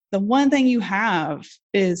the one thing you have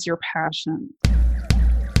is your passion.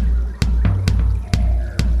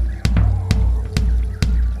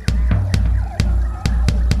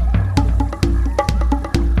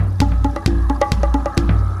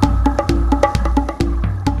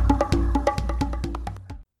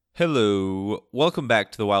 Hello, welcome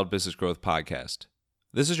back to the Wild Business Growth Podcast.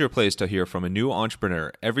 This is your place to hear from a new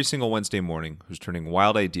entrepreneur every single Wednesday morning who's turning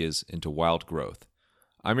wild ideas into wild growth.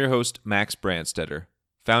 I'm your host, Max Brandstetter,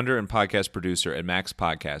 founder and podcast producer at Max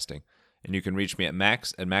Podcasting, and you can reach me at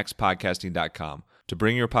max@maxpodcasting.com to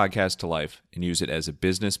bring your podcast to life and use it as a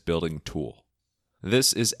business building tool.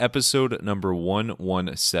 This is episode number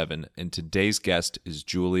 117, and today's guest is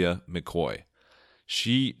Julia McCoy.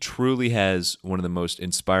 She truly has one of the most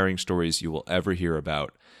inspiring stories you will ever hear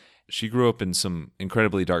about. She grew up in some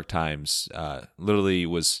incredibly dark times, literally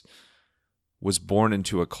was born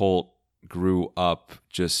into a cult, grew up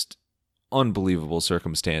just unbelievable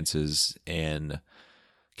circumstances, and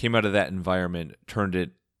came out of that environment, turned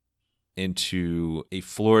it into a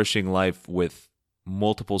flourishing life with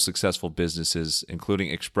multiple successful businesses, including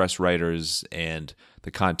Express Writers and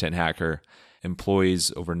The Content Hacker,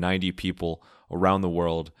 employs over 90 people around the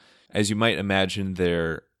world. As you might imagine,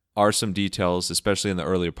 there are some details, especially in the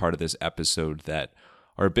earlier part of this episode, that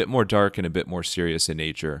are a bit more dark and a bit more serious in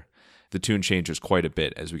nature. The tune changes quite a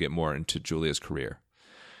bit as we get more into Julia's career.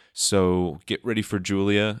 So get ready for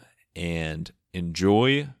Julia and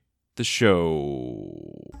enjoy the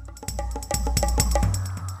show.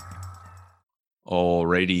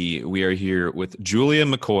 Alrighty, we are here with Julia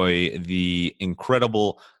McCoy, the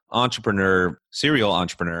incredible entrepreneur, serial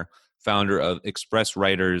entrepreneur, founder of Express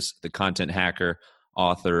Writers, The Content Hacker,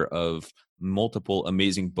 author of multiple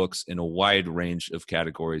amazing books in a wide range of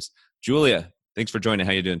categories. Julia, thanks for joining.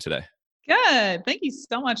 How are you doing today? Good. Thank you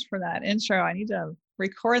so much for that intro. I need to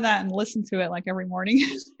record that and listen to it like every morning.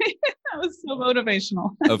 That was so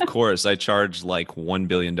motivational. Of course, I charge like $1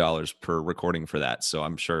 billion per recording for that. So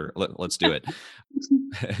I'm sure let's do it.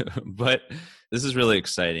 But this is really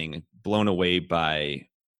exciting. Blown away by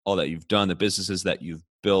all that you've done, the businesses that you've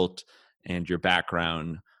built, and your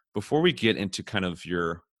background. Before we get into kind of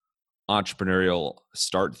your entrepreneurial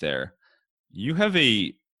start there, you have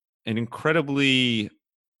an incredibly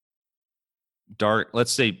dark,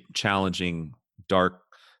 let's say challenging, dark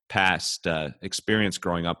past experience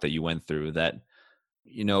growing up that you went through that,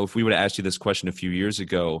 you know, if we would have asked you this question a few years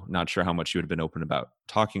ago, not sure how much you would have been open about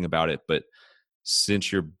talking about it. But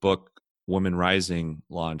since your book, Women Rising,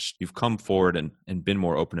 launched, you've come forward and been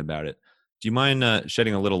more open about it. Do you mind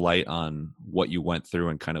shedding a little light on what you went through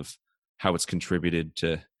and kind of how it's contributed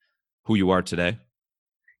to who you are today?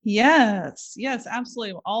 Yes,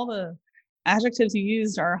 absolutely. All the adjectives you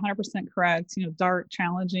used are 100% correct. You know, dark,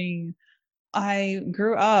 challenging. I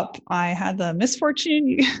grew up, I had the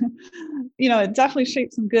misfortune, it definitely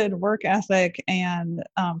shaped some good work ethic. And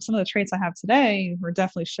some of the traits I have today were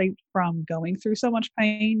definitely shaped from going through so much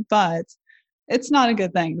pain, but it's not a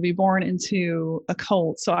good thing to be born into a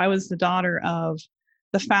cult. So I was the daughter of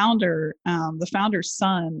the founder's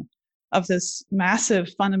son of this massive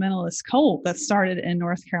fundamentalist cult that started in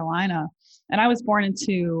North Carolina. And I was born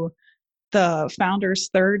into the founder's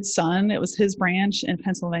third son. It was his branch in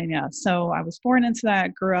Pennsylvania. So I was born into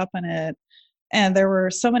that, grew up in it. And there were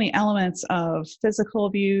so many elements of physical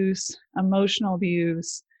abuse, emotional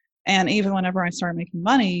abuse, and even whenever I started making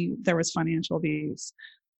money, there was financial abuse.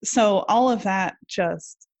 So all of that,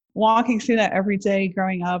 just walking through that every day,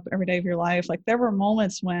 growing up, every day of your life, like there were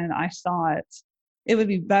moments when I thought it would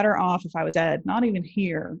be better off if I was dead, not even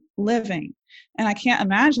here, living. And I can't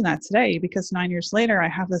imagine that today because 9 years later, I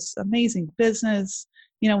have this amazing business.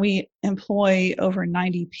 You know, we employ over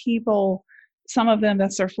 90 people, some of them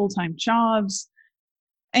that's their full-time jobs.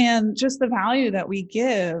 And just the value that we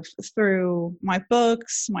give through my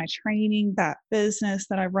books, my training, that business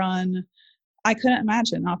that I run, I couldn't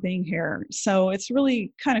imagine not being here. So it's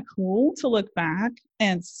really kind of cool to look back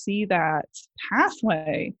and see that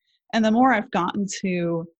pathway. And the more I've gotten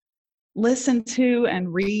to listen to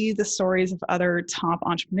and read the stories of other top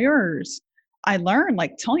entrepreneurs, I learned,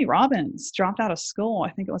 like Tony Robbins dropped out of school,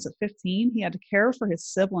 I think it was at 15. He had to care for his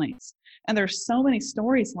siblings. And there's so many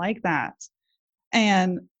stories like that.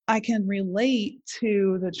 And I can relate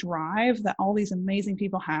to the drive that all these amazing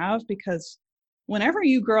people have, because whenever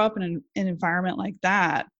you grow up in an environment like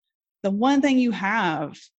that, the one thing you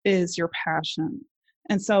have is your passion.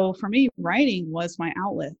 And so for me, writing was my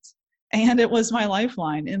outlet. And it was my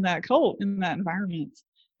lifeline in that cult, in that environment.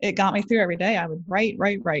 It got me through every day. I would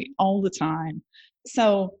write all the time.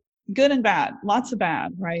 So good and bad, lots of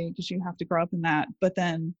bad, right? Because you have to grow up in that. But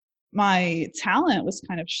then my talent was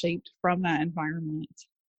kind of shaped from that environment.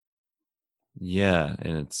 Yeah.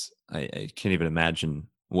 And I can't even imagine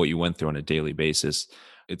what you went through on a daily basis.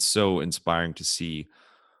 It's so inspiring to see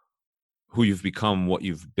who you've become, what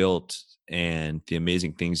you've built, and the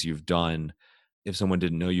amazing things you've done. If someone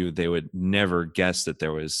didn't know you, they would never guess that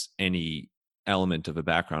there was any element of a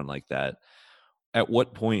background like that. At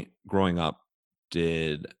what point growing up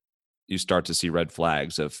did you start to see red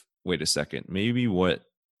flags of, wait a second, maybe what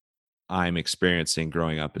I'm experiencing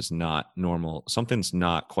growing up is not normal? Something's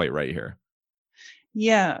not quite right here.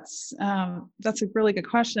 Yes, that's a really good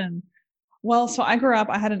question. Well, so I grew up,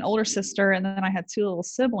 I had an older sister and then I had two little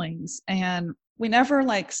siblings, and we never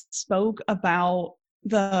like spoke about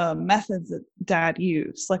the methods that dad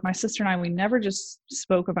used. Like my sister and I, we never just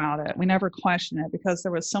spoke about it. We never questioned it because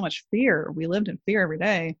there was so much fear. We lived in fear every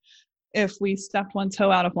day. If we stepped one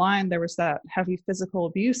toe out of line, there was that heavy physical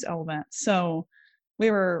abuse element. So we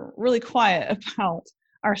were really quiet about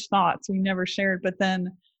our thoughts. We never shared. But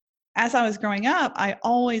then as I was growing up, I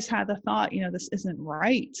always had the thought, this isn't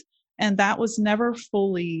right. And that was never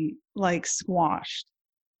fully like squashed.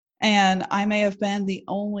 And I may have been the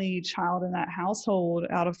only child in that household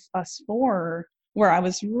out of us four where I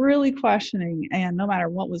was really questioning. And no matter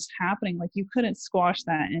what was happening, like you couldn't squash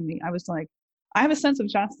that in me. I was like, I have a sense of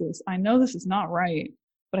justice. I know this is not right,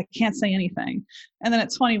 but I can't say anything. And then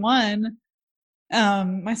at 21,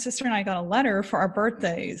 my sister and I got a letter for our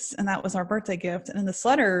birthdays, and that was our birthday gift. And in this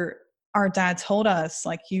letter, our dad told us,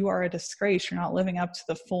 like, you are a disgrace. You're not living up to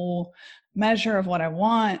the full measure of what I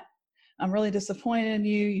want. I'm really disappointed in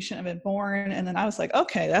you. You shouldn't have been born. And then I was like,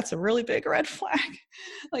 okay, that's a really big red flag.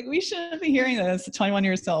 Like, we shouldn't be hearing this at 21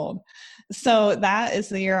 years old. So that is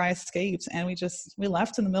the year I escaped. And we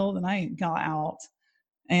left in the middle of the night, got out.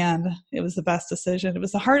 And it was the best decision. It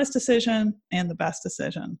was the hardest decision and the best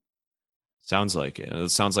decision. Sounds like it.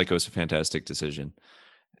 It sounds like it was a fantastic decision.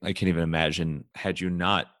 I can't even imagine, had you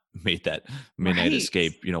not made that midnight Right.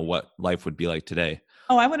 escape, what life would be like today.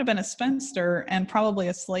 Oh, I would have been a spinster and probably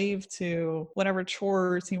a slave to whatever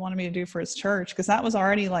chores he wanted me to do for his church, because that was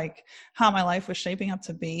already like how my life was shaping up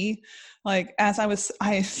to be. Like I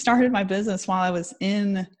started my business while I was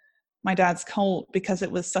in my dad's cult because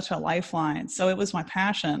it was such a lifeline. So it was my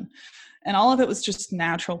passion. And all of it was just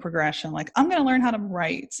natural progression. Like, I'm going to learn how to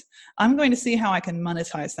write. I'm going to see how I can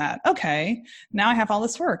monetize that. Okay, now I have all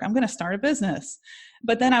this work. I'm going to start a business.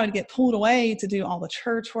 But then I would get pulled away to do all the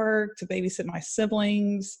church work, to babysit my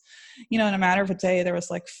siblings. In a matter of a day, there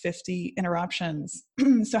was like 50 interruptions.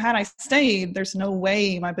 So had I stayed, there's no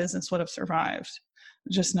way my business would have survived.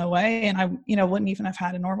 Just no way. And I wouldn't even have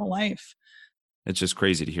had a normal life. It's just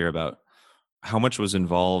crazy to hear about how much was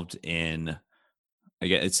involved in,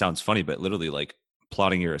 again, it sounds funny, but literally like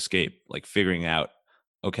plotting your escape, like figuring out,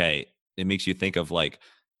 okay, it makes you think of like,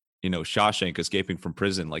 Shawshank escaping from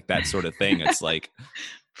prison, like that sort of thing. It's like,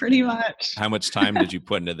 Pretty much. how much time did you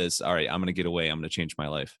put into this? All right, I'm going to get away. I'm going to change my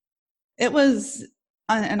life. It was,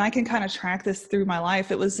 and I can kind of track this through my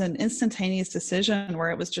life. It was an instantaneous decision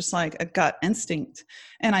where it was just like a gut instinct.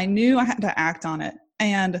 And I knew I had to act on it.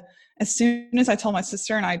 And as soon as I told my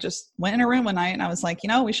sister, and I just went in her room one night and I was like,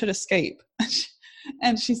 we should escape.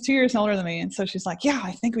 And she's 2 years older than me. And so she's like, yeah,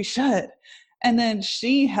 I think we should. And then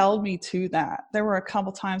she held me to that. There were a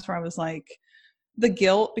couple times where I was like, the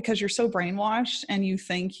guilt, because you're so brainwashed and you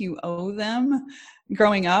think you owe them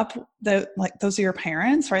growing up, that like those are your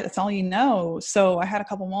parents, right? That's all you know. So I had a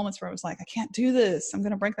couple moments where I was like, I can't do this. I'm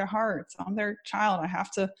going to break their hearts. I'm their child. I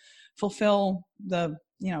have to fulfill the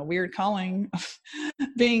weird calling of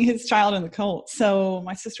being his child in the cult. So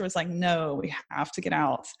my sister was like, no, we have to get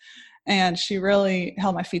out. And she really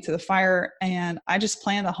held my feet to the fire. And I just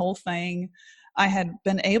planned the whole thing. I had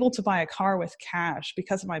been able to buy a car with cash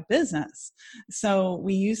because of my business. So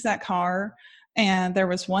we used that car. And there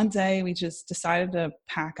was one day we just decided to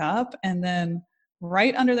pack up. And then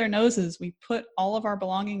right under their noses, we put all of our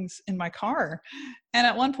belongings in my car. And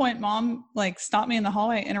at one point, mom like stopped me in the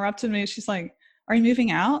hallway, interrupted me. She's like, are you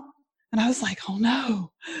moving out? And I was like, oh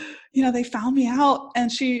no, they found me out.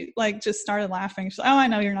 And she like just started laughing. She's like, oh, I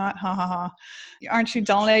know you're not. Ha ha ha. Aren't you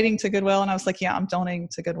donating to Goodwill? And I was like, yeah, I'm donating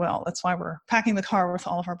to Goodwill. That's why we're packing the car with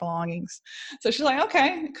all of our belongings. So she's like,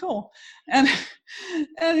 okay, cool. And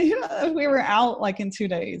we were out like in 2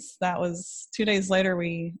 days. That was 2 days later.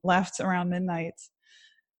 We left around midnight.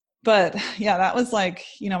 But yeah, that was like,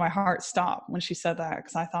 my heart stopped when she said that,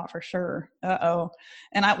 because I thought for sure, uh-oh.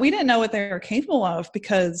 And we didn't know what they were capable of,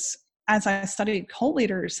 because as I studied cult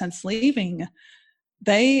leaders since leaving,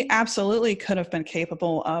 they absolutely could have been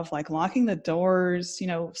capable of like locking the doors,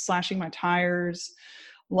 slashing my tires,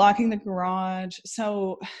 locking the garage.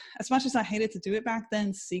 So as much as I hated to do it back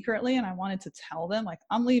then secretly, and I wanted to tell them, like,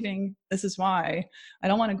 I'm leaving, this is why, I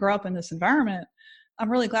don't want to grow up in this environment, I'm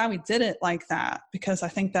really glad we did it like that, because I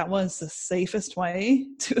think that was the safest way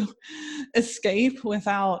to escape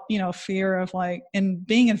without, fear of like in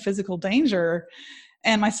being in physical danger.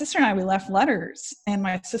 And my sister and I, we left letters, and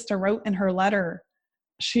my sister wrote in her letter,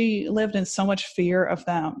 she lived in so much fear of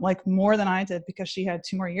them, like more than I did, because she had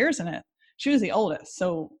 2 more years in it. She was the oldest,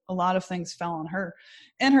 so a lot of things fell on her.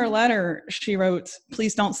 In her letter, she wrote,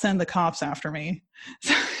 "Please don't send the cops after me."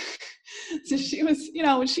 So she was,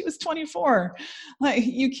 when she was 24, like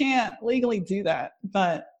you can't legally do that.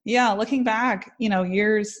 But yeah, looking back, 8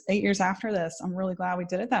 years after this, I'm really glad we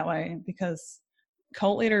did it that way, because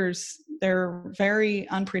cult leaders, they're very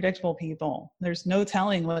unpredictable people. There's no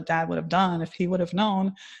telling what Dad would have done if he would have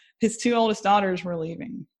known his two oldest daughters were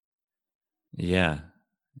leaving. Yeah.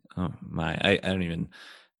 Oh my,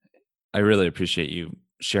 I really appreciate you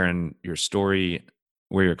sharing your story,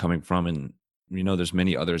 where you're coming from. And, there's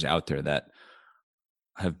many others out there that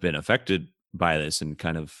have been affected by this and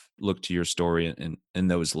kind of look to your story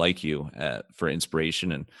and those like you for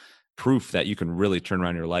inspiration and proof that you can really turn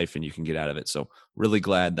around your life and you can get out of it. So really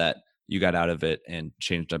glad that you got out of it and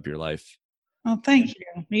changed up your life. Oh, thank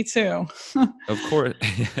you. Me too. Of course.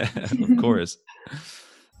 Of course.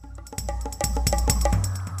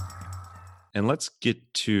 And let's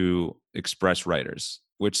get to Express Writers,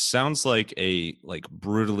 which sounds like a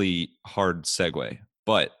brutally hard segue,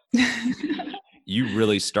 but you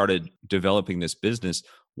really started developing this business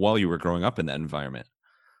while you were growing up in that environment.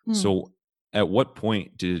 So at what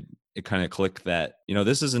point did it kind of click that,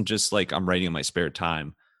 this isn't just like I'm writing in my spare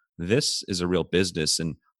time. This is a real business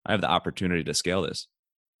and I have the opportunity to scale this.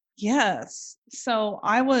 Yes. So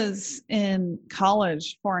I was in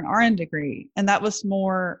college for an RN degree, and that was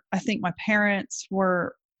more, I think my parents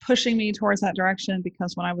were pushing me towards that direction,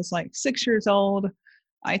 because when I was like 6 years old,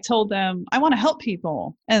 I told them I want to help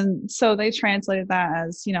people. And so they translated that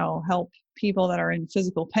as, help people that are in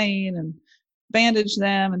physical pain and bandage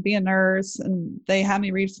them and be a nurse. And they had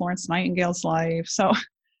me read Florence Nightingale's life. So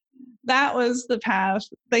that was the path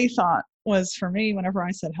they thought was for me whenever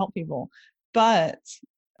I said help people. But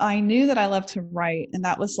I knew that I loved to write, and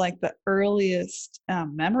that was like the earliest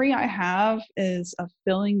memory I have is of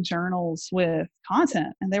filling journals with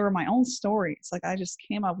content, and they were my own stories. Like I just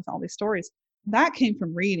came up with all these stories. That came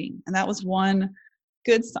from reading, and that was one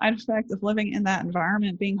good side effect of living in that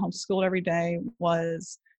environment. Being homeschooled every day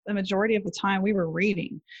was the majority of the time we were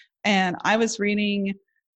reading, and I was reading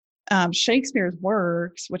Shakespeare's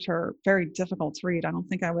works, which are very difficult to read. I don't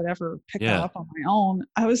think I would ever pick that Yeah. up on my own.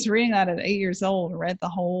 I was reading that at 8 years old, read the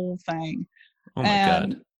whole thing. Oh my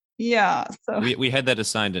And God. yeah, so We had that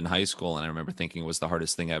assigned in high school, and I remember thinking it was the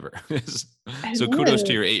hardest thing ever. it So kudos to was.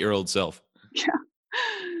 your 8-year-old self. Yeah.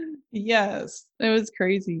 Yes, it was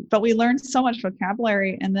crazy. But we learned so much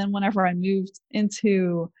vocabulary. And then whenever I moved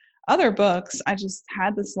into other books, I just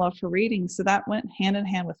had this love for reading. So that went hand in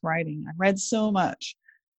hand with writing. I read so much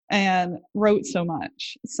and wrote so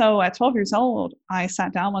much. So at 12 years old, I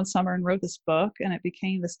sat down one summer and wrote this book, and it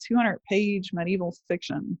became this 200-page medieval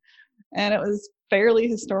fiction. And it was fairly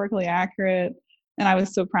historically accurate, and I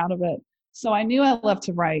was so proud of it. So I knew I loved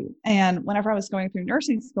to write. And whenever I was going through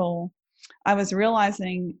nursing school, I was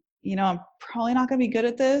realizing, I'm probably not going to be good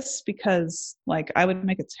at this, because like I would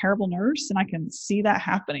make a terrible nurse, and I can see that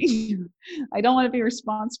happening. I don't want to be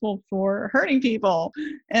responsible for hurting people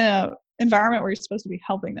in a environment where you're supposed to be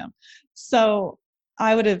helping them. So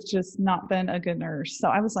I would have just not been a good nurse. So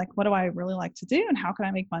I was like, what do I really like to do? And how can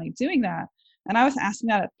I make money doing that? And I was asking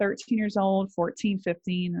that at 13 years old, 14,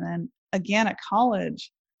 15, and then again at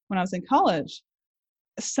college when I was in college.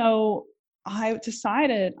 So I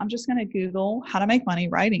decided I'm just going to Google how to make money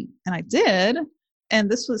writing. And I did.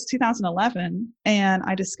 And this was 2011. And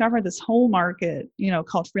I discovered this whole market,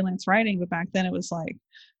 called freelance writing. But back then it was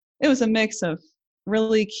a mix of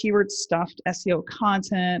really keyword stuffed SEO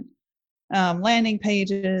content, landing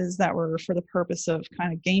pages that were for the purpose of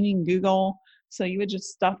kind of gaming Google. So you would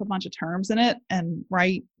just stuff a bunch of terms in it and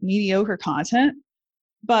write mediocre content.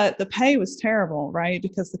 But the pay was terrible, right?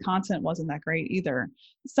 Because the content wasn't that great either.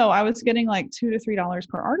 So I was getting like $2 to $3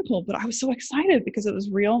 per article, but I was so excited because it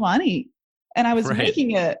was real money. And I was Right.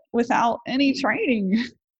 making it without any training.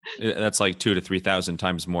 That's like 2,000 to 3,000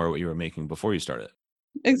 times more what you were making before you started.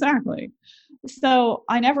 Exactly. So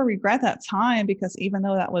I never regret that time, because even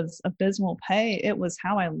though that was abysmal pay, it was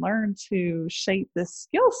how I learned to shape this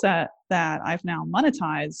skill set that I've now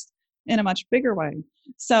monetized in a much bigger way.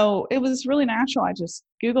 So it was really natural. I just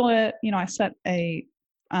Google it. I set a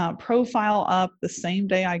profile up the same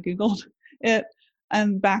day I Googled it.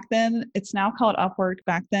 And back then, it's now called Upwork.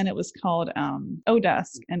 Back then, it was called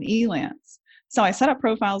Odesk and Elance. So I set up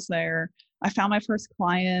profiles there. I found my first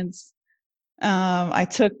clients. I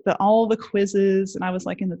took all the quizzes, and I was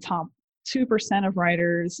like in the top 2% of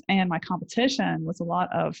writers. And my competition was a lot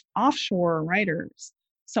of offshore writers.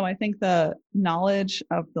 So I think the knowledge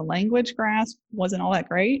of the language grasp wasn't all that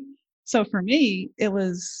great. So for me, it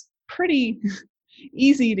was pretty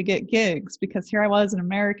easy to get gigs because here I was, an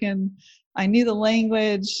American. I knew the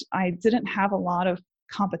language. I didn't have a lot of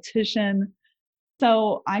competition.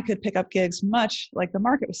 So I could pick up gigs much like the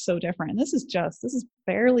market was so different. And this is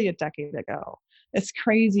barely a decade ago. It's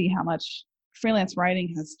crazy how much freelance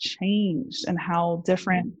writing has changed and how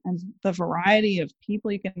different and the variety of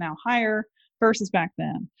people you can now hire versus back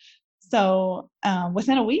then. So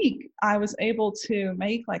within a week, I was able to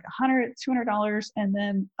make like $100, $200. And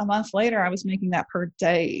then a month later, I was making that per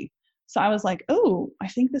day. So I was like, oh, I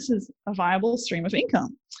think this is a viable stream of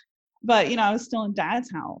income. But, I was still in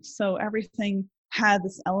dad's house. So everything had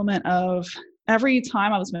this element of every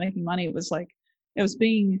time I was making money, it was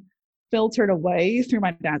being filtered away through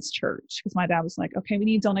my dad's church. Because my dad was like, okay, we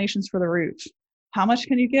need donations for the roof. How much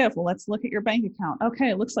can you give? Well, let's look at your bank account. Okay,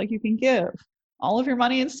 it looks like you can give all of your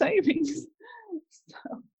money in savings.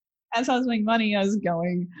 So as I was making money, I was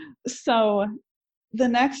going. So the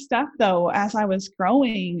next step, though, as I was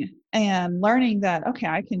growing and learning that, okay,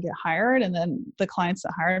 I can get hired, and then the clients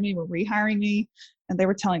that hired me were rehiring me, and they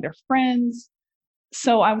were telling their friends.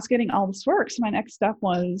 So I was getting all this work. So my next step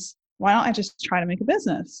was, why don't I just try to make a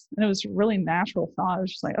business? And it was a really natural thought. I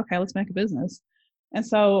was just like, okay, let's make a business. And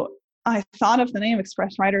so I thought of the name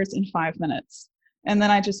Express Writers in 5 minutes. And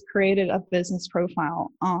then I just created a business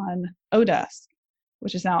profile on Odesk,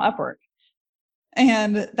 which is now Upwork.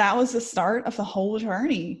 And that was the start of the whole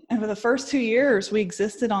journey. And for the first 2 years, we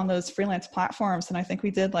existed on those freelance platforms. And I think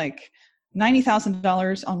we did like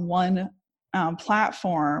 $90,000 on one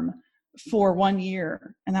platform for 1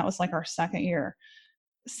 year. And that was like our second year.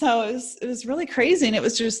 So it was really crazy. And it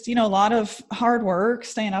was just, a lot of hard work,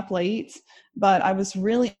 staying up late, but I was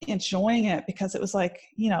really enjoying it because it was like,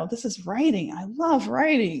 this is writing. I love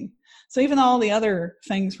writing. So even though all the other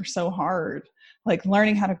things were so hard, like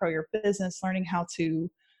learning how to grow your business, learning how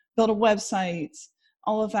to build a website,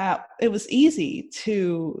 all of that, it was easy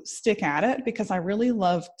to stick at it because I really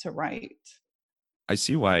love to write. I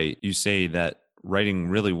see why you say that writing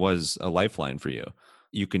really was a lifeline for you.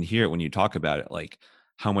 You can hear it when you talk about it, like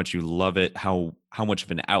how much you love it, how much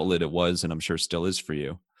of an outlet it was, and I'm sure still is for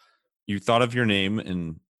you. You thought of your name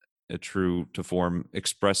in a true to form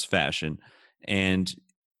express fashion, and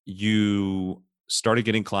you started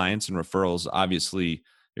getting clients and referrals. Obviously,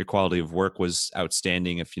 your quality of work was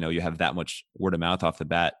outstanding if you have that much word of mouth off the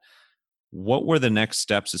bat. What were the next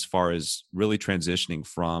steps as far as really transitioning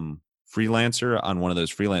from freelancer on one of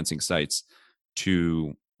those freelancing sites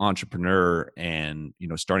to entrepreneur and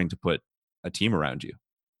starting to put a team around you?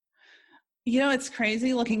 It's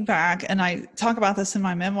crazy looking back, and I talk about this in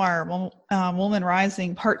my memoir, Woman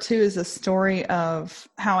Rising. Part 2 is a story of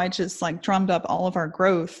how I just like drummed up all of our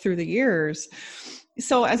growth through the years.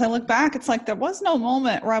 So as I look back, it's like there was no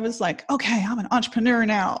moment where I was like, okay, I'm an entrepreneur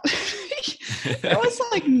now. There was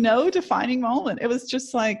like no defining moment. It was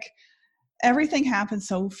just like everything happened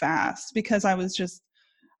so fast because I was just,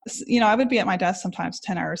 I would be at my desk sometimes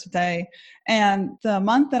 10 hours a day. And the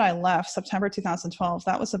month that I left, September 2012,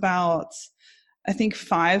 that was about, I think,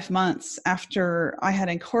 5 months after I had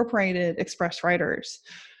incorporated Express Writers.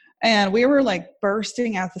 And we were like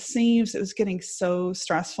bursting at the seams. It was getting so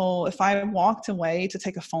stressful. If I walked away to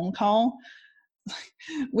take a phone call,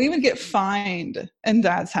 we would get fined in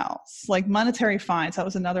dad's house, like monetary fines. That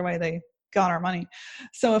was another way they got our money.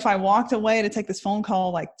 So if I walked away to take this phone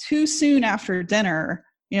call like too soon after dinner,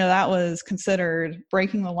 that was considered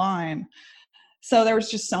breaking the line. So there was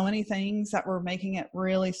just so many things that were making it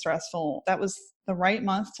really stressful. That was the right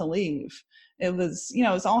month to leave. It was, it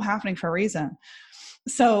was all happening for a reason.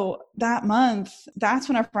 So that month, that's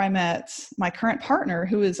whenever I met my current partner,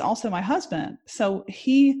 who is also my husband. So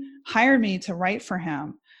he hired me to write for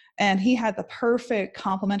him, and he had the perfect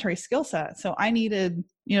complementary skill set. So I needed,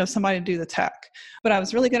 somebody to do the tech, but I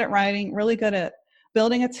was really good at writing, really good at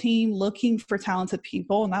building a team, looking for talented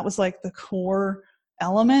people. And that was like the core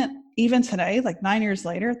element. Even today, like 9 years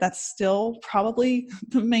later, that's still probably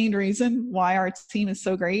the main reason why our team is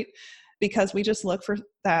so great, because we just look for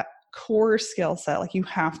that core skill set. Like you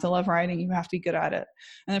have to love writing, you have to be good at it.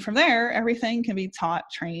 And then from there, everything can be taught,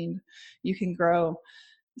 trained, you can grow.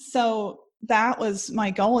 So that was my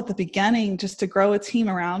goal at the beginning, just to grow a team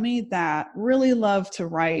around me that really loved to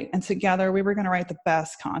write. And together we were going to write the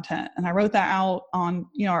best content. And I wrote that out on,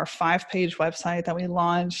 our 5-page website that we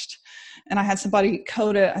launched. And I had somebody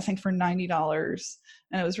code it, I think for $90.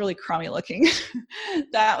 And it was really crummy looking.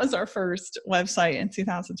 That was our first website in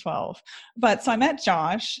 2012. But so I met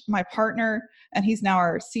Josh, my partner, and he's now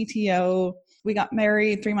our CTO. We got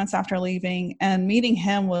married 3 months after leaving, and meeting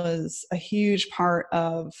him was a huge part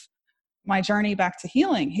of my journey back to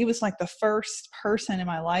healing. He was like the first person in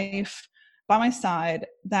my life by my side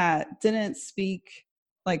that didn't speak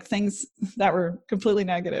like things that were completely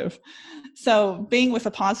negative. So being with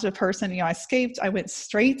a positive person, I escaped, I went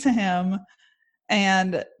straight to him,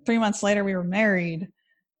 and 3 months later we were married.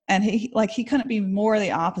 And he couldn't be more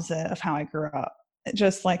the opposite of how I grew up.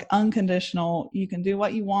 Just like unconditional, you can do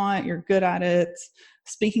what you want, you're good at it,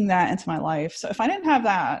 speaking that into my life. So if I didn't have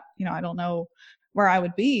that, I don't know where I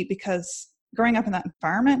would be, because growing up in that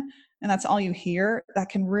environment and that's all you hear, that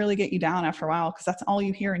can really get you down after a while, because that's all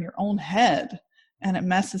you hear in your own head and it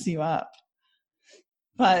messes you up.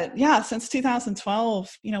 But yeah, since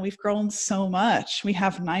 2012, we've grown so much. We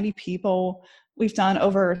have 90 people. We've done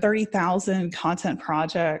over 30,000 content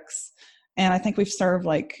projects. And I think we've served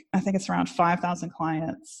I think it's around 5,000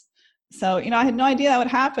 clients. So, I had no idea that would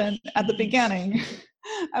happen at the beginning.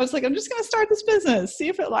 I was like, I'm just going to start this business, see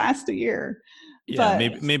if it lasts a year. Yeah,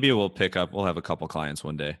 But maybe it will pick up. We'll have a couple clients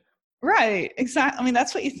one day. right, exactly. I mean,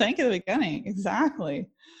 that's what you think at the beginning. Exactly.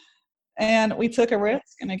 And we took a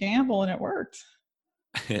risk and a gamble, and it worked.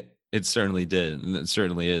 It certainly did, and it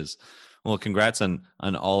certainly is. Well, congrats on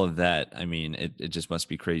all of that. I mean, it just must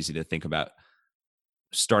be crazy to think about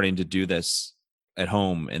starting to do this at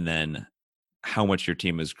home, and then how much your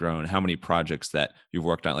team has grown, how many projects that you've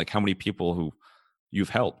worked on, like how many people who you've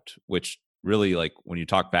helped, which really, like, when you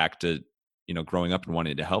talk back to, growing up and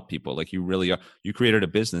wanting to help people, like, you really are, you created a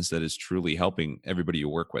business that is truly helping everybody you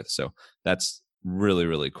work with. So that's really,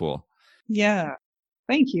 really cool. Yeah.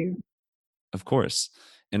 Thank you. Of course.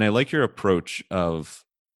 And I like your approach of,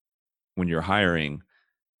 when you're hiring,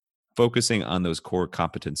 focusing on those core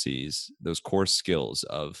competencies, those core skills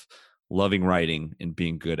of loving writing and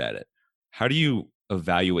being good at it. How do you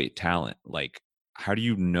evaluate talent? Like, how do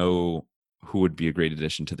you know who would be a great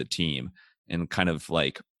addition to the team, and kind of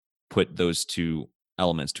like put those two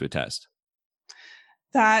elements to a test?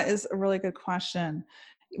 That is a really good question.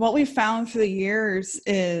 What we've found through the years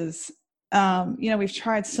is, we've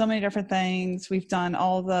tried so many different things. We've done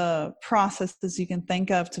all the processes you can think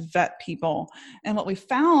of to vet people. And what we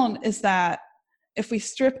found is that if we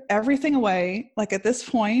strip everything away, like at this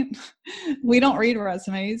point, we don't read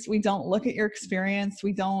resumes. We don't look at your experience.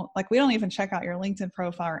 We don't even check out your LinkedIn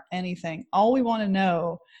profile or anything. All we want to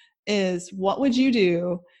know is, what would you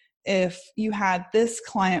do if you had this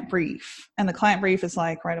client brief? And the client brief is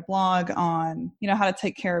like, write a blog on, how to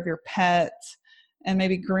take care of your pet and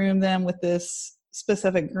maybe groom them with this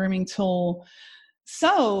specific grooming tool.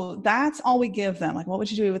 So that's all we give them. Like, what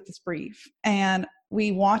would you do with this brief? And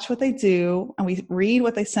we watch what they do, and we read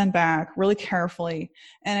what they send back really carefully.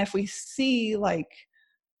 And if we see like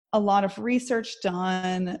a lot of research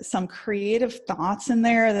done, some creative thoughts in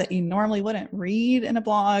there that you normally wouldn't read in a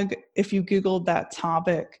blog if you Googled that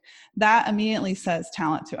topic, that immediately says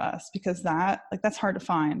talent to us, because that's hard to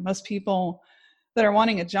find. Most people that are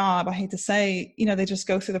wanting a job, I hate to say, they just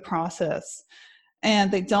go through the process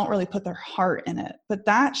and they don't really put their heart in it. But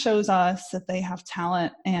that shows us that they have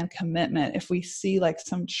talent and commitment if we see like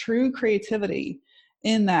some true creativity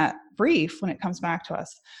in that brief when it comes back to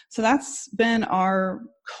us. So that's been our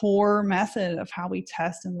core method of how we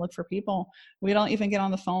test and look for people. We don't even get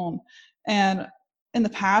on the phone. And in the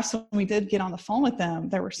past, when we did get on the phone with them,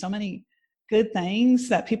 there were so many good things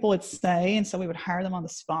that people would say. And so we would hire them on the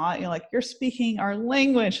spot. You're speaking our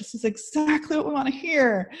language. This is exactly what we want to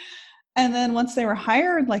hear. And then once they were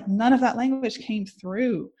hired, like none of that language came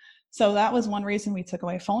through. So that was one reason we took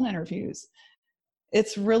away phone interviews.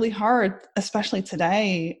 It's really hard, especially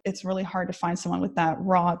today. It's really hard to find someone with that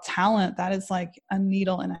raw talent. That is like a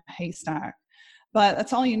needle in a haystack. But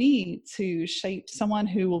that's all you need to shape someone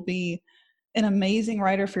who will be an amazing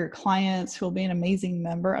writer for your clients, who will be an amazing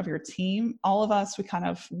member of your team. All of us, we kind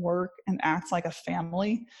of work and act like a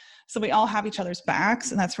family. So we all have each other's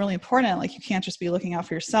backs, and that's really important. Like, you can't just be looking out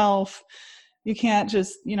for yourself. You can't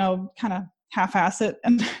just, kind of half-ass it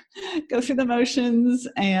and go through the motions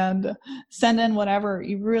and send in whatever.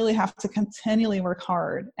 You really have to continually work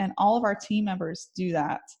hard. And all of our team members do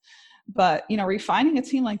that. But, refining a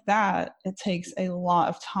team like that, it takes a lot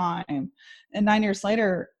of time. And 9 years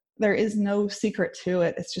later, there is no secret to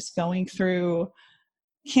it. It's just going through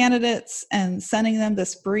candidates and sending them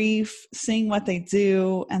this brief, seeing what they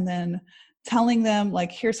do, and then telling them,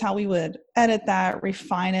 like, here's how we would edit that,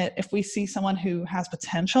 refine it. If we see someone who has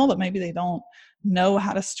potential, but maybe they don't know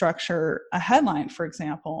how to structure a headline, for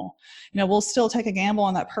example, we'll still take a gamble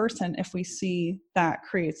on that person if we see that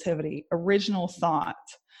creativity, original thought.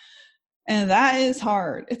 And that is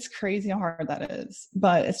hard. It's crazy how hard that is.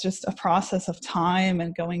 But it's just a process of time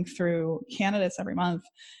and going through candidates every month.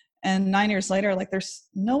 And 9 years later, like, there's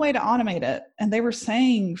no way to automate it. And they were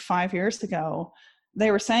saying 5 years ago, they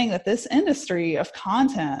were saying that this industry of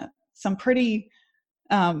content, some pretty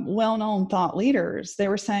well-known thought leaders, they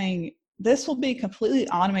were saying this will be completely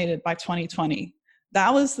automated by 2020.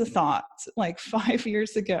 That was the thought like 5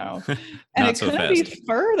 years ago. And Not it so couldn't fast. be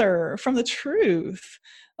further from the truth.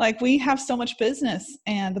 Like, we have so much business,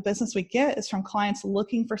 and the business we get is from clients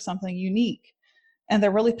looking for something unique. And they're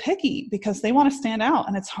really picky because they want to stand out,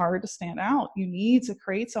 and it's hard to stand out. You need to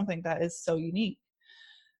create something that is so unique.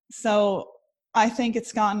 So I think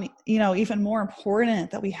it's gotten, even more important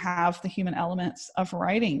that we have the human elements of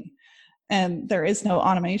writing, and there is no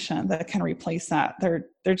automation that can replace that.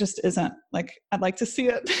 There just isn't. Like, I'd like to see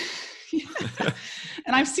it.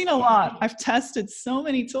 And I've seen a lot. I've tested so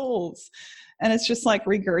many tools, and it's just like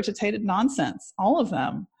regurgitated nonsense, all of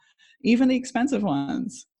them, even the expensive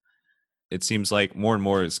ones. It seems like more and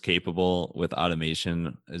more is capable with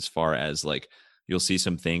automation, as far as like you'll see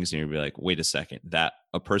some things and you'll be like, wait a second, that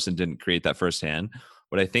a person didn't create that firsthand.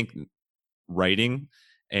 But I think writing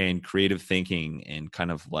and creative thinking and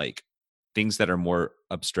kind of like things that are more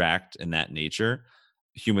abstract in that nature,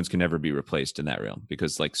 humans can never be replaced in that realm,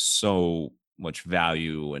 because like so much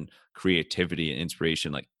value and creativity and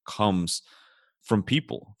inspiration like comes from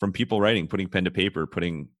people writing, putting pen to paper,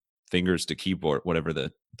 putting fingers to keyboard, whatever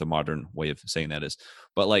the modern way of saying that is.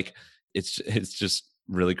 But like it's just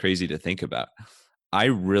really crazy to think about. I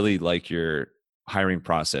really like your hiring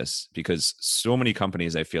process, because so many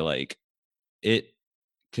companies, I feel like it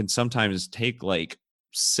can sometimes take like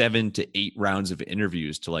 7 to 8 rounds of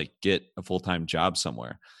interviews to like get a full-time job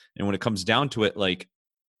somewhere. And when it comes down to it, like,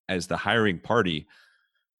 as the hiring party,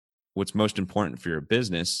 what's most important for your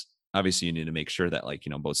business, obviously you need to make sure that, like,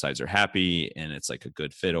 both sides are happy and it's like a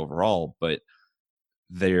good fit overall, but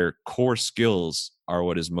their core skills are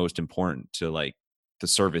what is most important to like the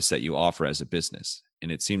service that you offer as a business.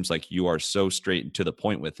 And it seems like you are so straight and to the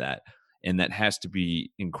point with that. And that has to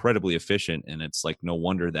be incredibly efficient. And it's like, no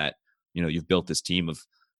wonder that, you've built this team of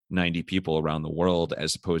 90 people around the world,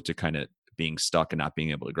 as opposed to kind of being stuck and not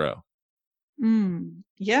being able to grow.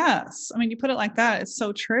 Yes. I mean, you put it like that. It's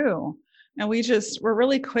so true. And we're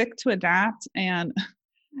really quick to adapt. And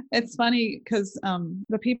it's funny because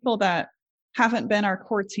the people that haven't been our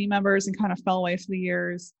core team members and kind of fell away for the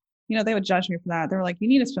years, they would judge me for that. They were like, you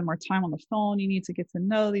need to spend more time on the phone. You need to get to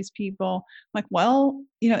know these people. I'm like, well,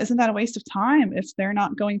 isn't that a waste of time if they're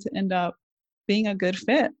not going to end up being a good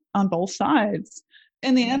fit on both sides?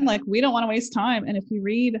 In the end, like, we don't want to waste time. And if you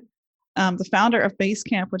read the founder of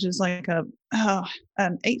Basecamp, which is like an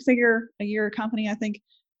 8-figure-a-year company, I think,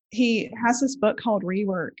 he has this book called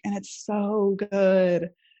Rework, and it's so good.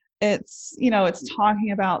 It's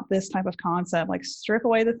talking about this type of concept, like, strip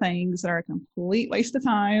away the things that are a complete waste of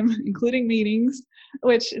time, including meetings,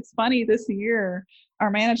 which, it's funny, this year,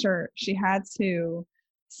 our manager, she had to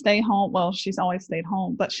stay home. Well, she's always stayed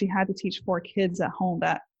home, but she had to teach 4 kids at home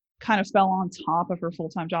that kind of fell on top of her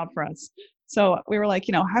full-time job for us. So we were like,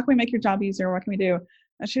 how can we make your job easier? What can we do?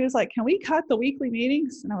 And she was like, can we cut the weekly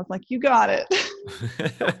meetings? And I was like, you got it.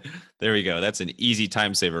 There we go. That's an easy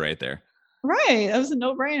time saver right there. Right. That was a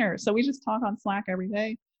no-brainer. So we just talk on Slack every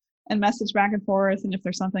day and message back and forth. And if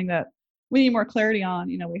there's something that we need more clarity on,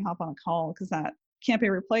 we hop on a call, because that can't be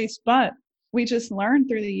replaced. But we just learned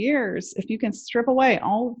through the years, if you can strip away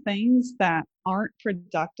all the things that aren't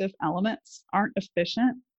productive elements, aren't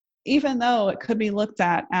efficient, even though it could be looked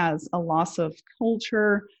at as a loss of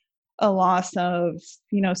culture, a loss of,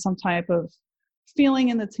 some type of feeling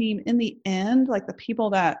in the team, in the end, like, the people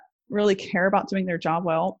that really care about doing their job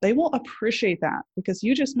well, they will appreciate that, because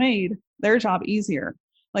you just made their job easier.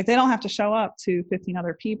 Like, they don't have to show up to 15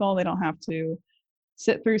 other people. They don't have to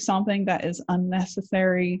sit through something that is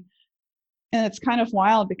unnecessary. And it's kind of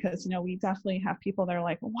wild because, we definitely have people that are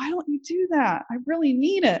like, well, why don't you do that? I really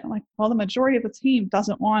need it. I'm like, well, the majority of the team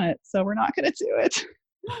doesn't want it, so we're not going to do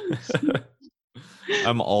it.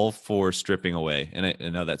 I'm all for stripping away. And I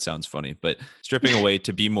know that sounds funny, but stripping away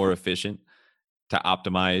to be more efficient, to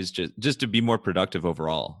optimize, just to be more productive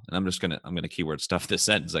overall. And I'm gonna keyword stuff this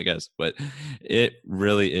sentence, I guess, but it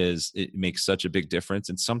really is, it makes such a big difference.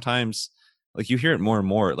 And sometimes, like, you hear it more and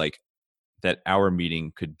more, like, that hour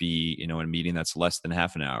meeting could be, a meeting that's less than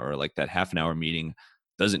half an hour, or like that half an hour meeting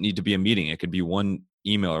doesn't need to be a meeting. It could be one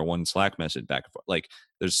email or one Slack message back and forth. Like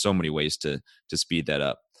there's so many ways to speed that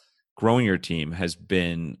up. Growing your team has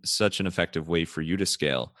been such an effective way for you to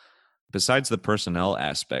scale. Besides the personnel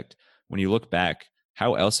aspect, when you look back,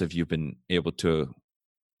 how else have you been able to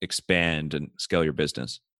expand and scale your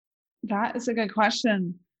business? That is a good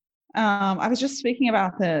question. I was just speaking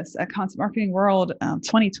about this at Content Marketing World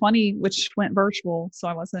 2020, which went virtual, so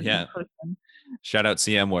I wasn't in Yeah. person. Shout out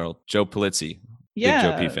CM World, Joe Pulizzi, big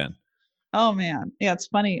Joe P Yeah. fan. Oh man. Yeah, it's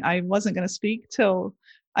funny. I wasn't going to speak till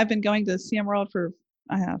I've been going to CM World for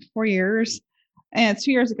 4 years. And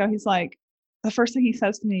 2 years ago, he's like, the first thing he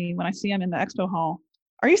says to me when I see him in the expo hall,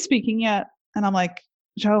 "Are you speaking yet?" And I'm like,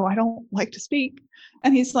 "Joe, I don't like to speak."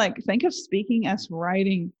 And he's like, "Think of speaking as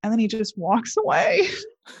writing." And then he just walks away.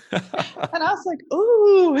 And I was like,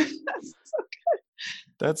 "Ooh, that's so good."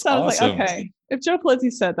 That's So I was like, awesome. okay, if Joe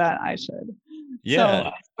Palizzi said that, I should. So Yeah.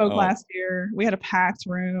 I spoke Oh, last year. We had a packed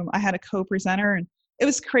room. I had a co-presenter, and it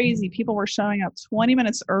was crazy. People were showing up 20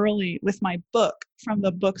 minutes early with my book from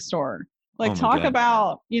the bookstore. Like, oh my talk God.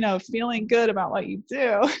 about, feeling good about what you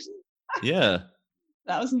do. Yeah.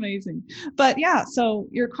 That was amazing. But yeah, so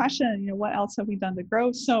your question, what else have we done to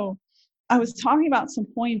grow? So I was talking about some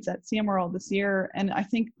points at CM World this year, and I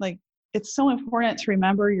think like it's so important to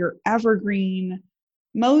remember your evergreen,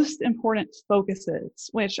 most important focuses,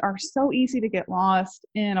 which are so easy to get lost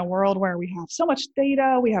in a world where we have so much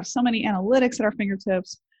data, we have so many analytics at our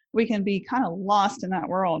fingertips, we can be kind of lost in that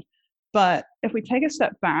world. But if we take a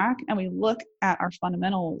step back and we look at our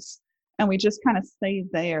fundamentals and we just kind of stay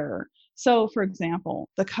there. So, for example,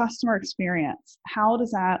 the customer experience, how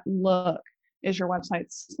does that look? Is your website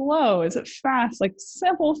slow? Is it fast? Like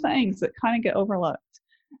simple things that kind of get overlooked.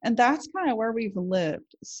 And that's kind of where we've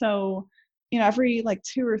lived. So, every like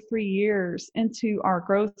 2 or 3 years into our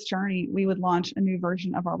growth journey, we would launch a new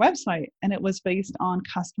version of our website. And it was based on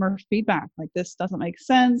customer feedback. Like, this doesn't make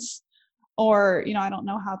sense. Or, I don't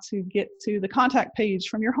know how to get to the contact page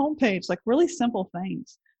from your homepage, like really simple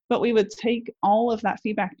things. But we would take all of that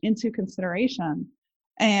feedback into consideration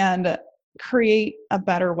and create a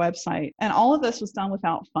better website. And all of this was done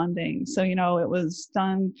without funding. So, it was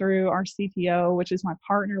done through our CTO, which is my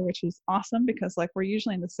partner, which is awesome because like we're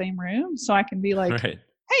usually in the same room. So I can be like, Right.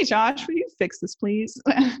 "Hey Josh, will you fix this, please?"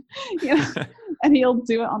 And he'll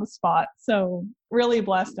do it on the spot. So really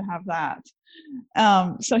blessed to have that.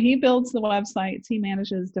 So he builds the websites, he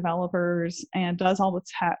manages developers and does all the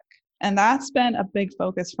tech. And that's been a big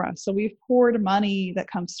focus for us. So we've poured money that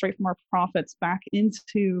comes straight from our profits back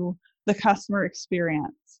into the customer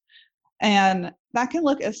experience. And that can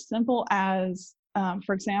look as simple as,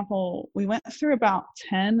 for example, we went through about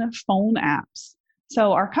 10 phone apps.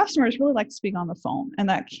 So our customers really like to speak on the phone, and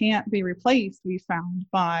that can't be replaced, we found,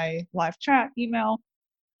 by live chat, email.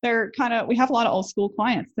 We have a lot of old school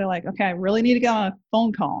clients. They're like, "Okay, I really need to get on a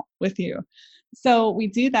phone call with you." So we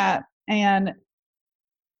do that. And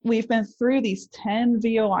we've been through these 10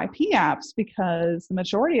 VoIP apps because the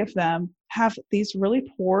majority of them have these really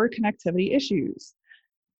poor connectivity issues.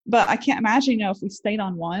 But I can't imagine, if we stayed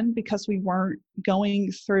on one because we weren't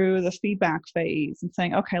going through the feedback phase and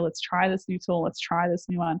saying, "Okay, let's try this new tool, let's try this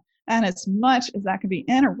new one." And as much as that can be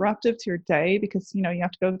interruptive to your day because, you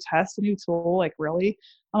have to go test a new tool, like really,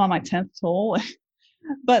 I'm on my 10th tool.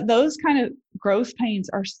 But those kind of growth pains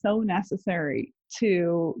are so necessary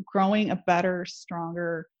to growing a better,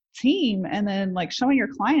 stronger team. And then like showing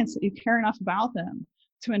your clients that you care enough about them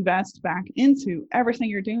to invest back into everything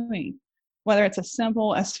you're doing, whether it's as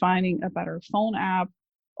simple as finding a better phone app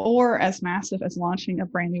or as massive as launching a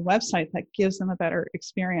brand new website that gives them a better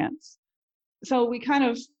experience. So we kind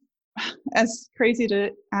of, as crazy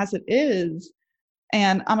as it is,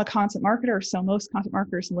 and I'm a content marketer, so most content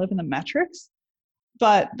marketers live in the metrics,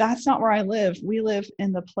 but that's not where I live. We live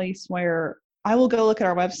in the place where I will go look at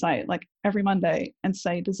our website like every Monday and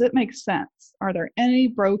say, does it make sense? Are there any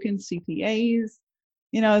broken CPAs?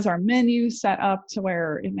 Is our menu set up to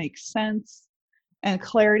where it makes sense? And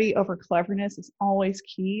clarity over cleverness is always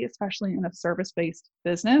key, especially in a service-based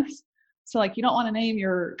business. So like, you don't want to name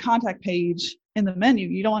your contact page in the menu.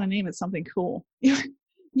 You don't want to name it something cool. You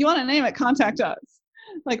want to name it "Contact Us."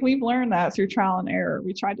 Like, we've learned that through trial and error.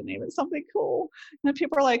 We tried to name it something cool. And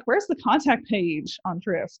people are like, "Where's the contact page on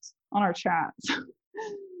Drift on our chats?"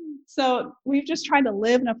 So we've just tried to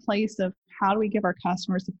live in a place of how do we give our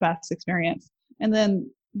customers the best experience? And then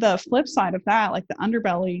the flip side of that, like the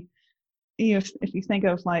underbelly, if you think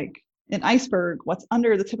of like an iceberg, what's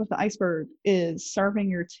under the tip of the iceberg is serving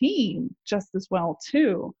your team just as well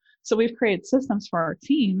too. So we've created systems for our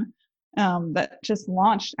team that just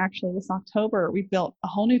launched actually this October. We built a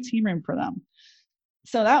whole new team room for them.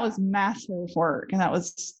 So that was massive work, and that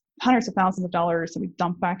was hundreds of thousands of dollars that we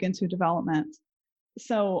dumped back into development.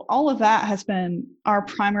 So all of that has been our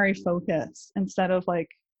primary focus instead of like,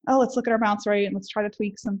 oh, let's look at our bounce rate and let's try to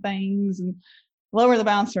tweak some things and lower the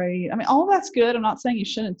bounce rate. I mean, all of that's good. I'm not saying you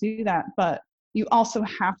shouldn't do that, but you also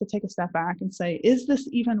have to take a step back and say, is this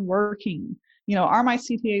even working? Are my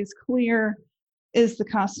CTAs clear? Is the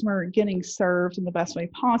customer getting served in the best way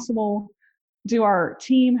possible? Do our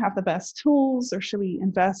team have the best tools, or should we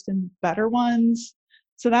invest in better ones?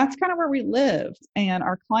 So that's kind of where we lived, and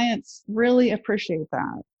our clients really appreciate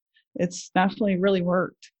that. It's definitely really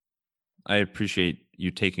worked. I appreciate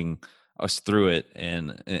you taking us through it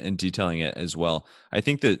and detailing it as well. I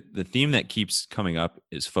think that the theme that keeps coming up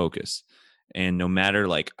is focus. And no matter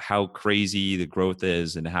like how crazy the growth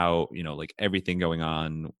is and how, like everything going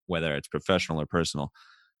on, whether it's professional or personal,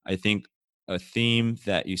 I think a theme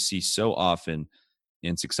that you see so often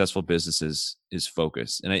in successful businesses is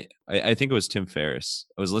focus. And I think it was Tim Ferriss.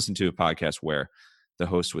 I was listening to a podcast where the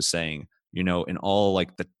host was saying, in all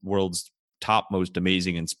like the world's top most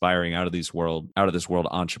amazing, inspiring out of this world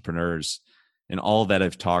entrepreneurs and all that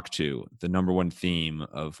I've talked to, the number one theme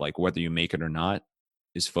of like whether you make it or not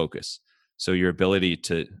is focus. So your ability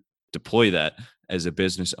to deploy that as a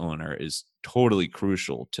business owner is totally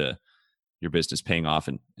crucial to your business paying off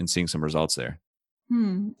and seeing some results there.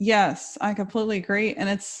 Yes, I completely agree. And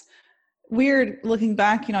it's weird looking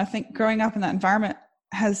back. I think growing up in that environment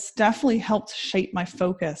has definitely helped shape my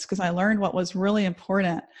focus because I learned what was really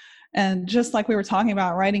important. And just like we were talking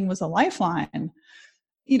about, writing was a lifeline.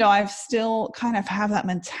 I've still kind of have that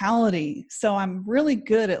mentality. So I'm really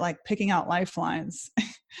good at like picking out lifelines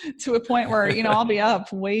to a point where, I'll be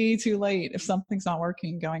up way too late if something's not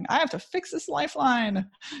working, going, I have to fix this lifeline.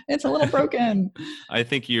 It's a little broken. I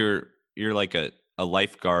think you're like a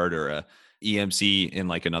lifeguard or a EMC in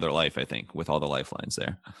like another life, I think, with all the lifelines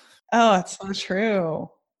there. Oh, it's so true.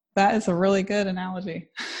 That is a really good analogy.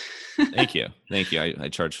 Thank you. I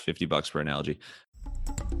charge $50 per analogy.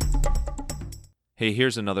 Hey,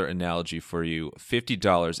 here's another analogy for you.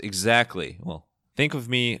 $50 exactly. Well, think of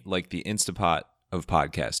me like the Instapot of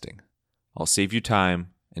podcasting. I'll save you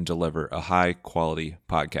time and deliver a high quality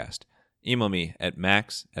podcast. Email me at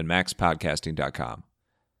max@maxpodcasting.com.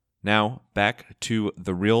 Now, back to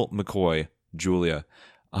the real McCoy, Julia,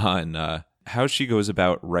 on how she goes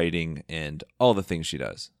about writing and all the things she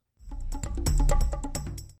does.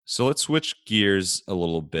 So let's switch gears a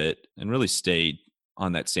little bit and really stay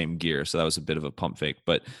on that same gear. So that was a bit of a pump fake,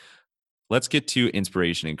 but let's get to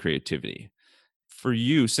inspiration and creativity. For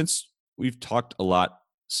you, since we've talked a lot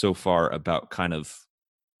so far about kind of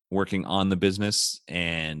working on the business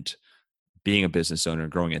and being a business owner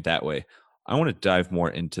and growing it that way, I want to dive more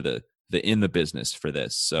into the in the business for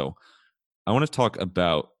this. So I want to talk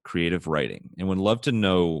about creative writing and would love to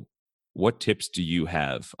know, what tips do you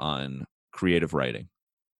have on creative writing?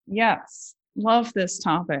 Yes, love this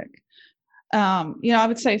topic. I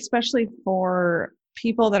would say, especially for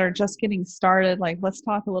people that are just getting started, like let's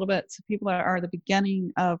talk a little bit to people that are at the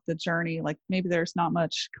beginning of the journey. Like maybe there's not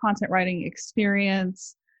much content writing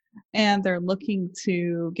experience and they're looking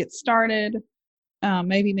to get started,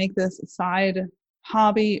 maybe make this a side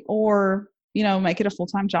hobby or, make it a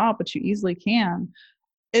full-time job, which you easily can.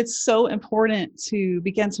 It's so important to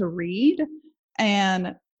begin to read.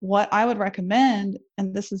 And what I would recommend,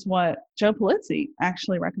 and this is what Joe Polizzi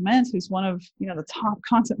actually recommends, who's one of the top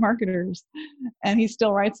content marketers, and he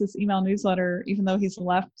still writes this email newsletter, even though he's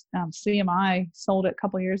left CMI, sold it a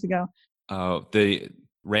couple of years ago. Oh, the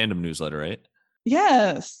random newsletter, right?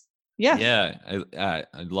 Yes. Yeah, I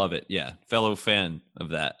love it. Yeah, fellow fan of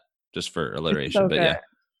that, just for alliteration. So but good.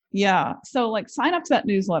 Yeah. So like sign up to that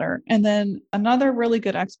newsletter. And then another really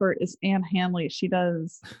good expert is Ann Hanley. She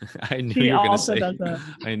does. I knew She you were going to also say. does a.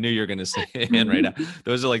 I knew you were going to say Ann right now.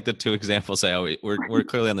 Those are like the two examples I always. We're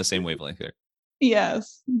clearly on the same wavelength here.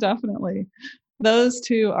 Yes, definitely. Those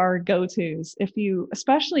two are go-tos. If you,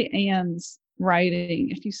 especially Ann's writing,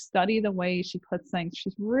 if you study the way she puts things,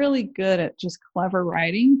 she's really good at just clever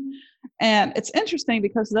writing. And it's interesting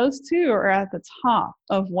because those two are at the top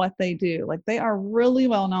of what they do. Like they are really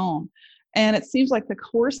well known. And it seems like the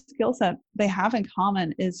core skill set they have in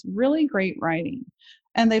common is really great writing.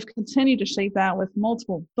 And they've continued to shape that with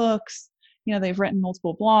multiple books. They've written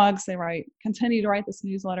multiple blogs. Continue to write this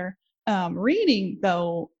newsletter. Reading,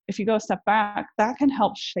 though, if you go a step back, that can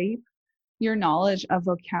help shape your knowledge of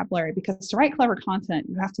vocabulary, because to write clever content,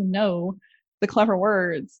 you have to know the clever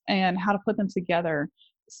words and how to put them together.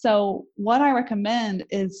 So what I recommend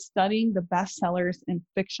is studying the bestsellers in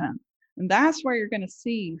fiction. And that's where you're going to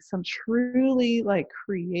see some truly like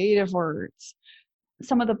creative words.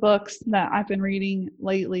 Some of the books that I've been reading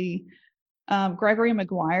lately, Gregory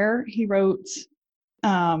Maguire, he wrote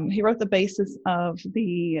the basis of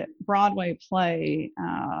the Broadway play,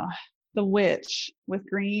 The Witch with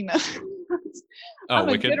Green. Oh, I'm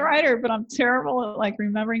a good Wicked. writer, but I'm terrible at like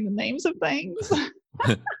remembering the names of things.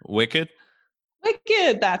 Wicked.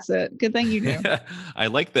 Wicked, that's it. Good thing you knew. I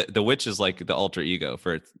like that the witch is like the alter ego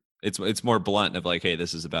for it's more blunt of like, hey,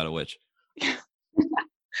 this is about a witch.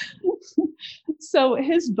 So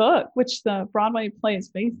his book, which the Broadway play is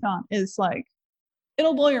based on, is like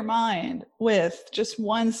it'll blow your mind with just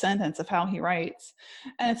one sentence of how he writes.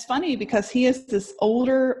 And it's funny because he is this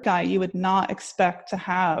older guy. You would not expect to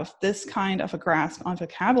have this kind of a grasp on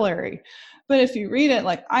vocabulary. But if you read it,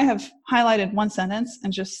 like I have highlighted one sentence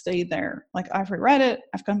and just stayed there. Like I've reread it,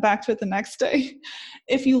 I've come back to it the next day.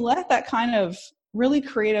 If you let that kind of really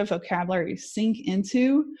creative vocabulary sink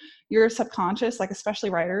into your subconscious, like especially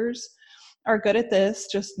writers, are good at this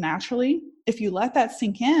just naturally. If you let that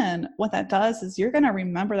sink in, what that does is you're going to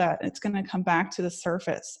remember that. It's going to come back to the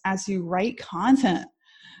surface as you write content.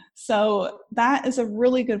 So that is a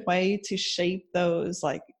really good way to shape those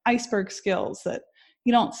like iceberg skills that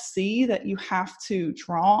you don't see that you have to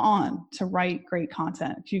draw on to write great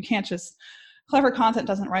content. You can't just, clever content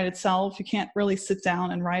doesn't write itself. You can't really sit down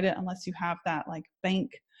and write it unless you have that like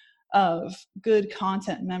bank of good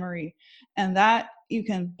content memory. And that you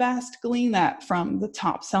can best glean that from the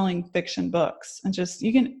top selling fiction books. And just,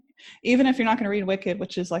 you can, even if you're not going to read Wicked,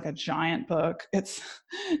 which is like a giant book, it's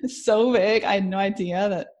so big. I had no idea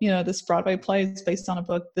that, this Broadway play is based on a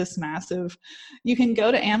book this massive. You can go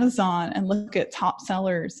to Amazon and look at top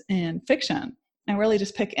sellers in fiction and really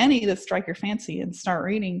just pick any that strike your fancy and start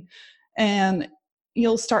reading. And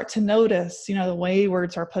you'll start to notice, the way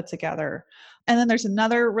words are put together. And then there's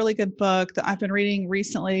another really good book that I've been reading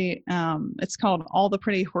recently. It's called All the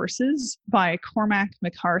Pretty Horses by Cormac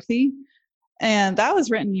McCarthy. And that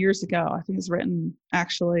was written years ago. I think it was written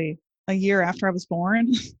actually a year after I was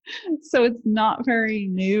born. So it's not very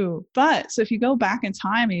new. But so if you go back in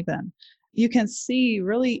time even, you can see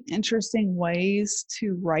really interesting ways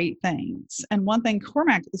to write things. And one thing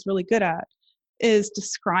Cormac is really good at is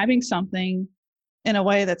describing something in a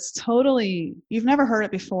way that's totally, you've never heard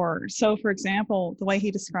it before. So for example, the way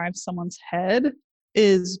he describes someone's head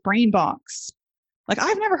is brain box. Like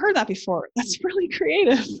I've never heard that before. That's really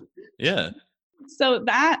creative. Yeah. So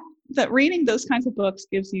that reading those kinds of books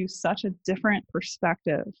gives you such a different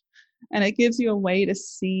perspective, and it gives you a way to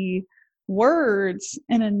see words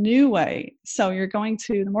in a new way. So you're going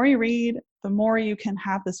to, the more you read, the more you can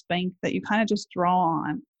have this bank that you kind of just draw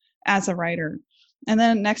on as a writer. And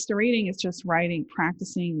then next to reading is just writing,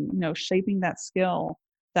 practicing, shaping that skill.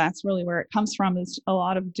 That's really where it comes from, is a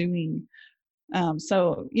lot of doing.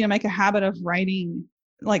 So, make a habit of writing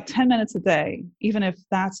like 10 minutes a day, even if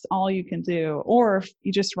that's all you can do. Or if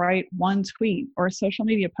you just write one tweet or a social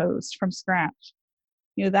media post from scratch,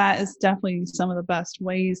 that is definitely some of the best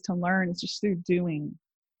ways to learn, is just through doing.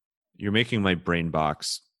 You're making my brain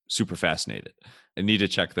box super fascinated. I need to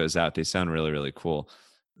check those out. They sound really, really cool.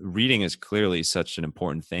 Reading is clearly such an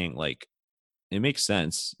important thing. Like it makes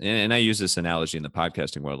sense. And I use this analogy in the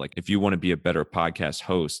podcasting world. Like if you want to be a better podcast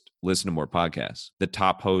host, listen to more podcasts. The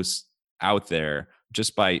top hosts out there,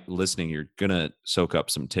 just by listening, you're going to soak up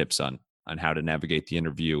some tips on how to navigate the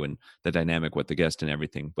interview and the dynamic with the guest and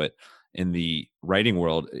everything. But in the writing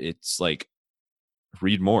world, it's like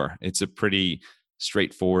read more. It's a pretty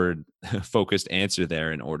straightforward, focused answer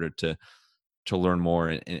there in order to learn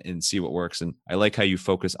more and see what works. And I like how you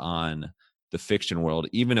focus on the fiction world,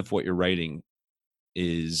 even if what you're writing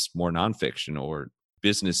is more nonfiction or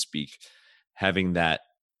business speak. Having that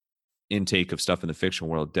intake of stuff in the fiction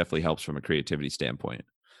world definitely helps from a creativity standpoint.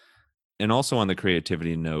 And also on the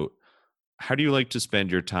creativity note, how do you like to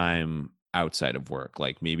spend your time outside of work?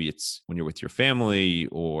 Like maybe it's when you're with your family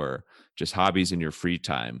or just hobbies in your free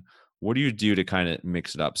time. What do you do to kind of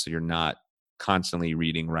mix it up so you're not constantly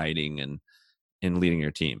reading, writing, and leading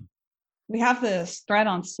your team? We have this thread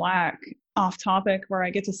on Slack off topic where I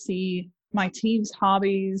get to see my team's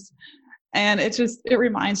hobbies. And it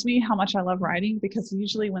reminds me how much I love writing, because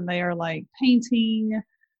usually when they are like painting,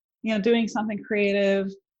 doing something creative,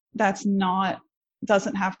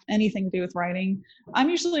 doesn't have anything to do with writing, I'm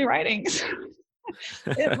usually writing.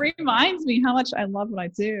 It reminds me how much I love what I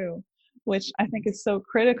do, which I think is so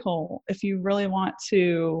critical if you really want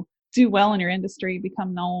to do well in your industry,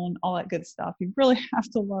 become known, all that good stuff. You really have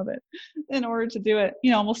to love it in order to do it,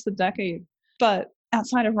 almost a decade. But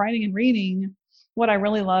outside of writing and reading, what I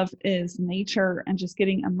really love is nature and just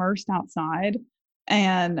getting immersed outside.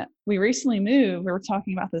 And we recently moved, we were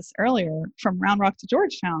talking about this earlier, from Round Rock to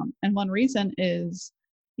Georgetown. And one reason is,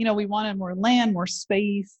 we wanted more land, more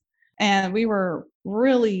space. And we were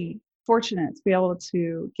really fortunate to be able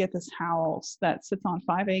to get this house that sits on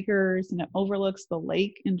 5 acres and it overlooks the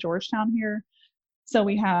lake in Georgetown here. So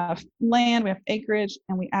we have land, we have acreage,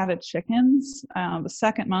 and we added chickens the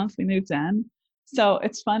second month we moved in. So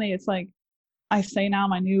it's funny. It's like I say now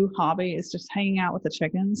my new hobby is just hanging out with the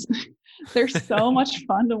chickens. They're so much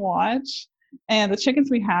fun to watch. And the chickens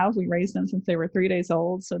we have, we raised them since they were 3 days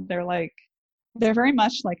old. So they're very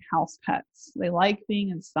much like house pets. They like being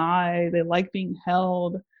inside, they like being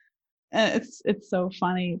held. It's so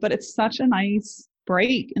funny, but it's such a nice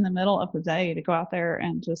break in the middle of the day to go out there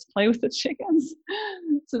and just play with the chickens.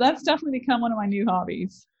 So that's definitely become one of my new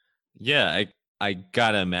hobbies. Yeah, I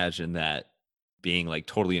gotta imagine that being like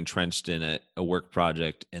totally entrenched in a work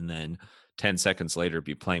project and then 10 seconds later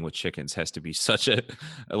be playing with chickens has to be such a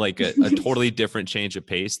totally different change of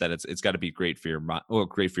pace that it's got to be great for your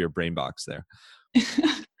great for your brain box there.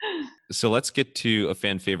 So let's get to a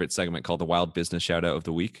fan favorite segment called the Wild Business Shout Out of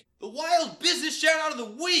the Week. The Wild Business Shout Out of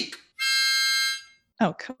the Week.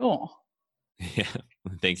 Oh, cool. Yeah,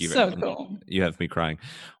 thank you. So cool. You have me crying.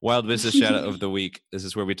 Wild Business Shout Out of the Week. This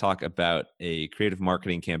is where we talk about a creative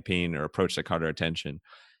marketing campaign or approach that caught our attention.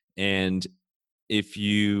 And if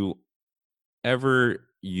you ever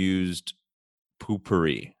used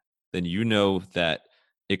Poopery, then you know that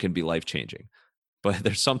it can be life-changing. But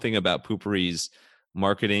there's something about Poopery's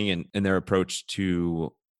marketing and their approach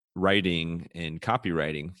to writing and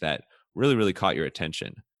copywriting that really, really caught your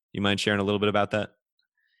attention. You mind sharing a little bit about that?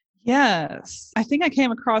 Yes. I think I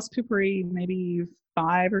came across Poopery maybe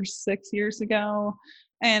 5 or 6 years ago.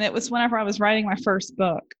 And it was whenever I was writing my first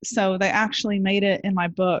book. So they actually made it in my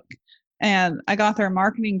book. And I got their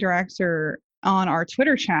marketing director on our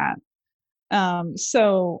Twitter chat. I kind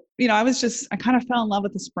of fell in love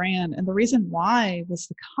with this brand. And the reason why was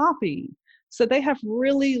the copy. So they have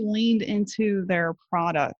really leaned into their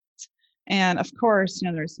product. And of course,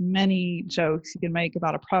 there's many jokes you can make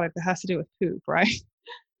about a product that has to do with poop, right?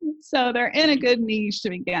 So they're in a good niche to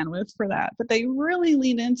begin with for that, but they really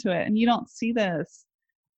lean into it. And you don't see this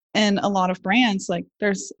in a lot of brands. Like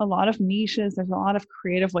there's a lot of niches, there's a lot of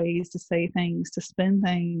creative ways to say things, to spin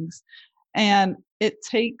things. And it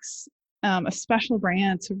takes a special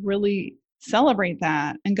brand to really celebrate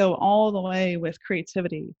that and go all the way with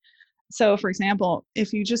creativity. So for example,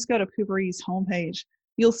 if you just go to Poopery's homepage,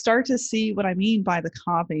 you'll start to see what I mean by the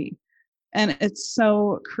copy. And it's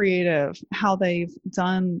so creative how they've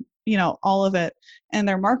done, all of it. And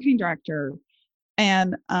their marketing director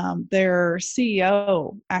and their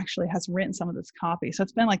CEO actually has written some of this copy. So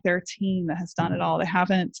it's been like their team that has done it all. They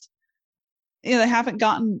haven't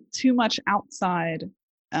gotten too much outside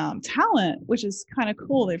talent, which is kind of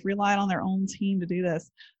cool. They've relied on their own team to do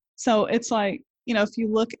this. So it's like, if you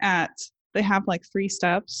look at, they have like 3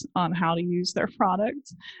 steps on how to use their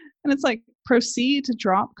product. And it's like, proceed to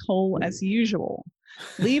drop coal as usual.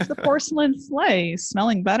 Leave the porcelain sleigh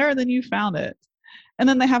smelling better than you found it. And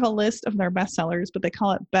then they have a list of their best sellers, but they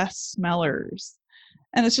call it best smellers.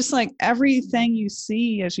 And it's just like everything you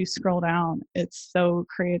see as you scroll down, it's so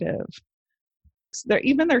creative.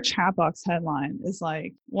 Even their chat box headline is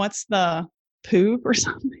like, what's the poop or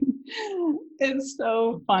something? It's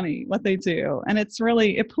so funny what they do. And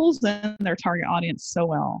it pulls in their target audience so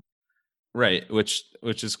well. Right. Which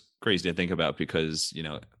is crazy to think about because,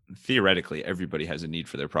 theoretically everybody has a need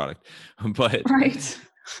for their product, but right.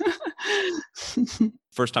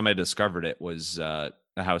 First time I discovered it was a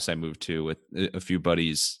house I moved to with a few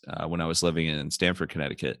buddies when I was living in Stamford,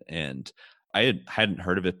 Connecticut. And I hadn't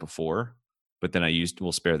heard of it before, but then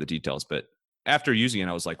we'll spare the details, but after using it,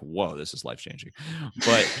 I was like, whoa, this is life-changing.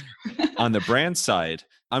 But on the brand side,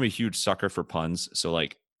 I'm a huge sucker for puns. So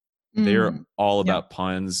like they're all about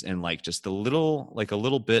puns and like just a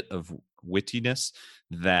little bit of wittiness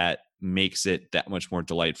that makes it that much more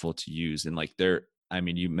delightful to use. And like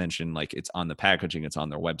you mentioned like it's on the packaging, it's on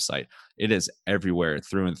their website. It is everywhere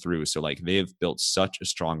through and through. So like they've built such a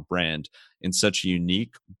strong brand in such a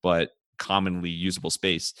unique but commonly usable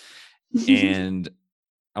space. And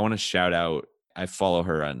I want to shout out, I follow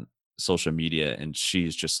her on social media and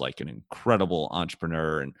she's just like an incredible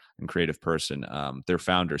entrepreneur and creative person. Their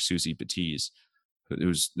founder, Susie Batiz,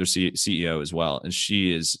 who's their CEO as well. And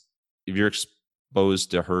she is, if you're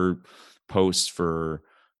exposed to her posts for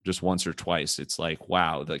just once or twice, it's like,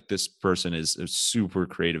 wow, like this person is a super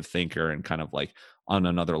creative thinker and kind of like on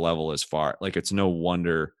another level as far, like it's no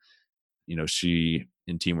wonder, she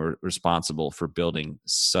and team were responsible for building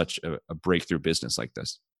such a breakthrough business like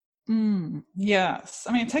this. Yes.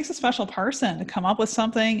 I mean, it takes a special person to come up with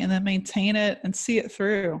something and then maintain it and see it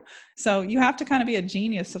through. So you have to kind of be a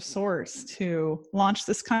genius of sorts to launch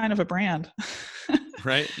this kind of a brand.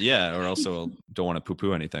 Right? Yeah. Or also don't want to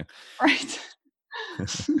poo-poo anything. Right.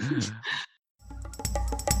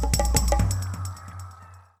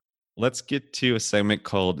 Let's get to a segment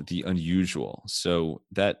called The Unusual. So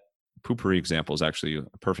that poopery example is actually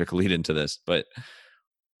a perfect lead into this, but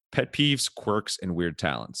pet peeves, quirks, and weird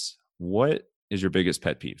talents. What is your biggest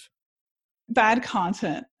pet peeve? Bad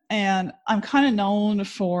content. And I'm kind of known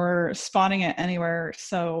for spotting it anywhere.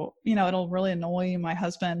 So, it'll really annoy my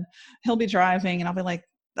husband. He'll be driving and I'll be like,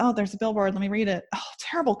 oh, there's a billboard. Let me read it. Oh,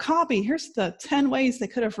 terrible copy. Here's the 10 ways they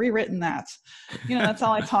could have rewritten that. That's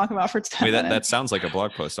all I talk about for 10 Wait, that minutes. sounds like a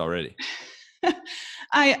blog post already.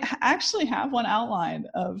 I actually have one outlined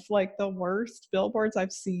of like the worst billboards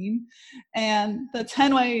I've seen and the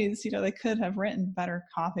 10 ways, they could have written better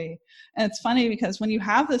copy. And it's funny because when you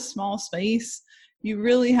have this small space, you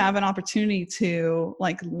really have an opportunity to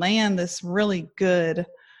like land this really good,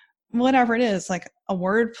 whatever it is, like a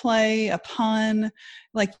word play, a pun,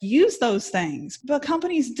 like use those things. But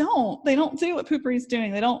companies they don't do what Poopery's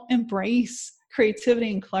doing. They don't embrace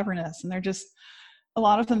creativity and cleverness. And they're just, a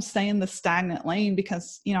lot of them stay in the stagnant lane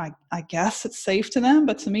because, I guess it's safe to them,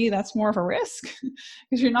 but to me, that's more of a risk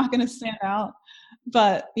because you're not going to stand out.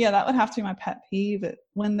 But yeah, that would have to be my pet peeve.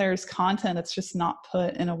 When there's content that's just not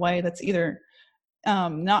put in a way that's either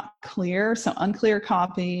not clear. So unclear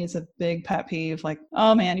copy is a big pet peeve. Like,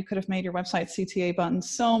 oh man, you could have made your website CTA button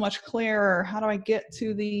so much clearer. How do I get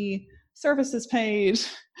to the services page?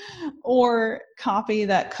 Or copy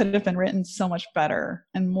that could have been written so much better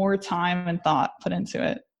and more time and thought put into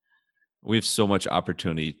it. We have so much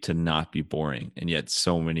opportunity to not be boring, and yet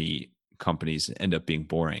so many companies end up being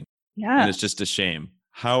boring. Yeah. And it's just a shame.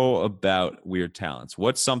 How about weird talents?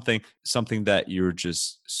 What's something that you're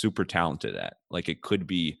just super talented at? Like it could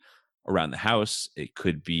be around the house, it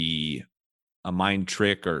could be a mind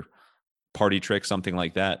trick or party trick, something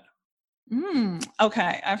like that.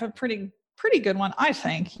 Okay, I have a pretty good one, I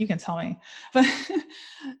think. You can tell me. But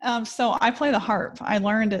so I play the harp. I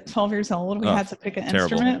learned at 12 years old. We had to pick an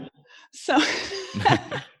instrument. So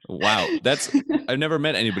wow, I've never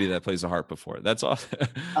met anybody that plays the harp before. That's awesome.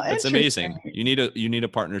 That's amazing. You need a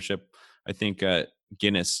partnership. I think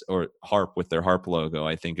Guinness or Harp with their harp logo.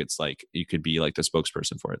 I think it's like you could be like the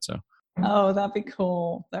spokesperson for it. So oh, that'd be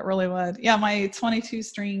cool. That really would. Yeah, my 22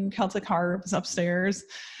 string Celtic harp is upstairs,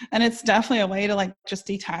 and it's definitely a way to like just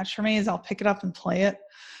detach from me. Is I'll pick it up and play it.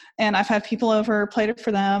 And I've had people over, played it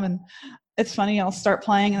for them, and it's funny. I'll start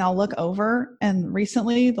playing and I'll look over. And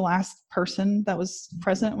recently, the last person that was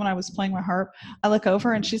present when I was playing my harp, I look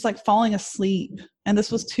over and she's like falling asleep. And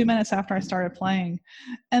this was 2 minutes after I started playing.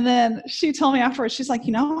 And then she told me afterwards, she's like,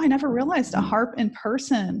 I never realized a harp in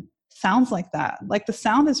person sounds like that. Like the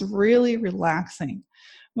sound is really relaxing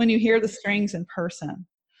when you hear the strings in person.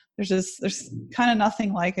 There's kind of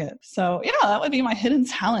nothing like it. So yeah, that would be my hidden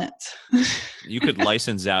talent. You could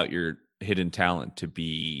license out your hidden talent to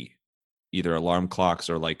be either alarm clocks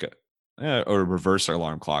or like or reverse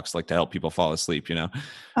alarm clocks, like to help people fall asleep.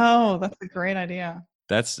 Oh, that's a great idea.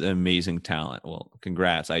 That's amazing talent. Well,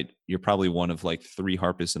 congrats. You're probably one of like 3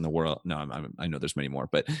 harpists in the world. No, I know there's many more,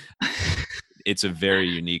 but it's a very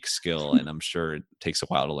unique skill, and I'm sure it takes a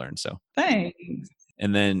while to learn. So thanks.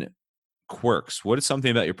 And then quirks. What is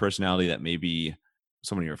something about your personality that maybe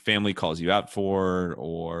someone in your family calls you out for,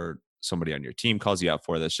 or somebody on your team calls you out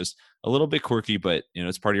for, that's just a little bit quirky, but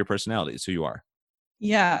it's part of your personality. It's who you are.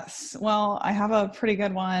 Yes. Well, I have a pretty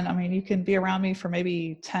good one. I mean, you can be around me for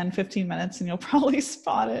maybe 10, 15 minutes and you'll probably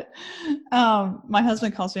spot it. My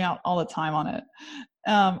husband calls me out all the time on it.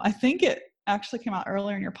 I think it actually came out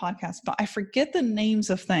earlier in your podcast, but I forget the names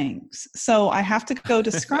of things. So I have to go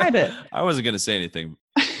describe it. I wasn't going to say anything.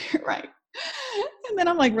 Right. And then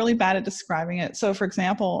I'm like really bad at describing it. So for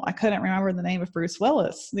example, I couldn't remember the name of Bruce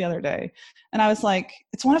Willis the other day. And I was like,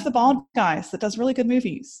 it's one of the bald guys that does really good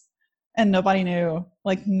movies. And nobody knew,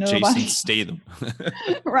 like nobody. Jason Statham.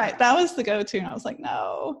 Right. That was the go-to. And I was like,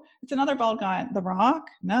 no, it's another bald guy. The Rock?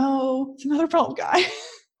 No, it's another bald guy.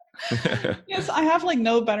 Yes, I have like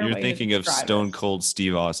no better You're way thinking of Stone Cold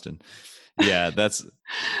Steve Austin. Yeah,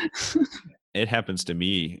 it happens to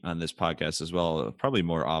me on this podcast as well, probably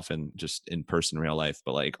more often just in person, real life,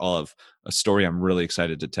 but like all of a story I'm really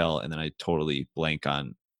excited to tell. And then I totally blank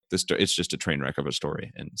on this. It's just a train wreck of a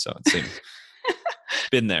story. And so it's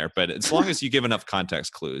been there, but as long as you give enough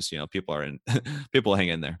context clues, people hang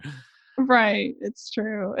in there. Right. It's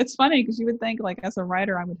true. It's funny because you would think like as a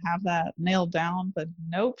writer I would have that nailed down, but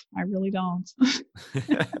nope, I really don't.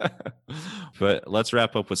 But let's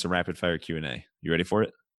wrap up with some rapid fire Q&A. You ready for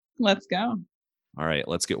it? Let's go. All right,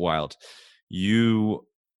 let's get wild. You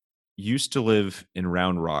used to live in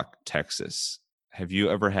Round Rock, Texas. Have you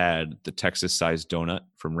ever had the Texas-sized donut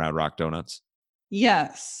from Round Rock Donuts?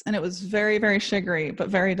 Yes, and it was very, very sugary, but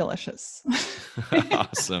very delicious.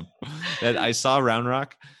 Awesome. That I saw Round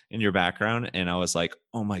Rock in your background and I was like,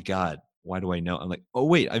 oh my God, why do I know? I'm like, oh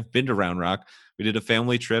wait, I've been to Round Rock. We did a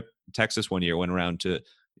family trip to Texas one year, went around to,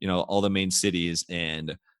 all the main cities,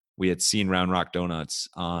 and we had seen Round Rock Donuts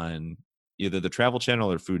on either the Travel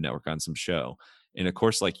Channel or Food Network on some show. And of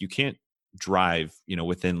course, like you can't drive,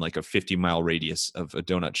 within like a 50-mile radius of a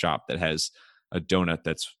donut shop that has a donut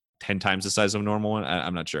that's 10 times the size of a normal one.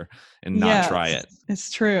 I'm not sure, and not try Yes, it. it's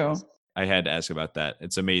true. I had to ask about that.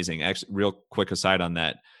 It's amazing. Actually, real quick aside on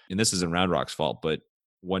that, and this isn't Round Rock's fault, but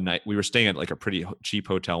one night we were staying at like a pretty cheap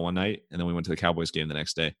hotel one night, and then we went to the Cowboys game the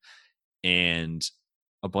next day, and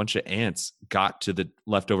a bunch of ants got to the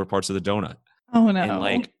leftover parts of the donut. Oh And no.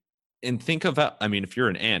 like, and think of that. I mean, if you're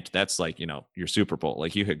an ant, that's like, your Super Bowl,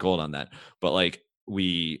 like you hit gold on that. But like,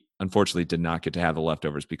 we unfortunately did not get to have the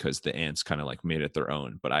leftovers because the ants kind of like made it their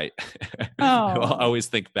own. But I I Oh, always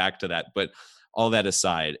think back to that. But all that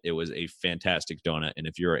aside, it was a fantastic donut. And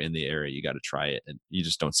if you're in the area, you got to try it. And you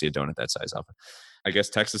just don't see a donut that size often. I guess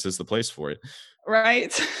Texas is the place for it.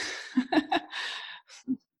 right.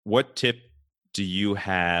 What tip do you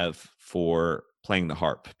have for playing the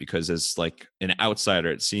harp? Because as like an outsider,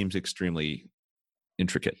 it seems extremely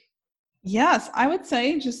intricate. Yes, I would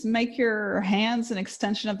say just make your hands an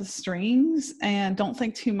extension of the strings and don't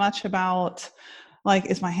think too much about like,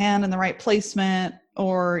 is my hand in the right placement?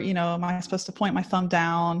 Or, am I supposed to point my thumb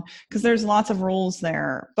down? Because there's lots of rules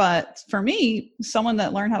there. But for me, someone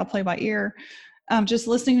that learned how to play by ear, just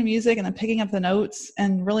listening to music and then picking up the notes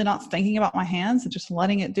and really not thinking about my hands and just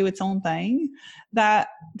letting it do its own thing, that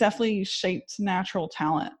definitely shaped natural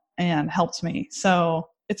talent and helped me. So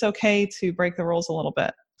it's okay to break the rules a little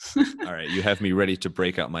bit. All right, you have me ready to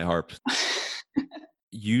break out my harp.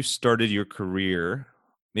 You started your career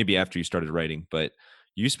maybe after you started writing, but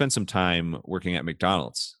you spent some time working at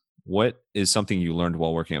McDonald's. What is something you learned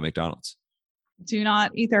while working at McDonald's? Do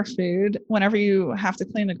not eat their food. Whenever you have to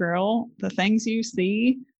clean the grill, the things you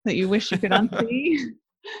see that you wish you could unsee.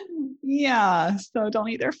 Yeah, so don't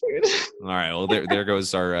eat their food. All right, well there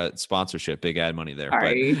goes our sponsorship, big ad money there.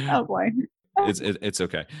 Sorry. But Oh boy. it's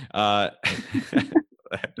okay.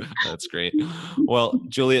 That's great. Well,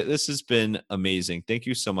 Julia, this has been amazing. Thank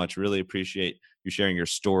you so much. Really appreciate you sharing your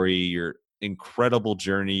story, your incredible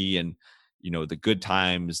journey, and the good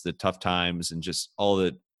times, the tough times, and just all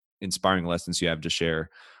the inspiring lessons you have to share.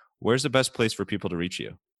 Where's the best place for people to reach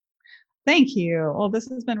you? Thank you. Well, this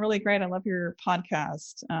has been really great. I love your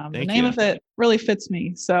podcast. The Thank name you. of it really fits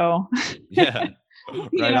me. So, Yeah,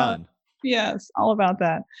 right on. yes, all about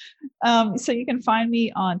that. So you can find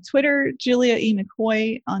me on Twitter, Julia E.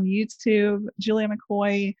 McCoy, on YouTube, Julia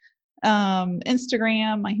McCoy,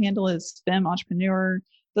 Instagram. My handle is Femme Entrepreneur.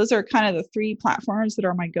 Those are kind of the three platforms that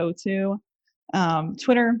are my go-to.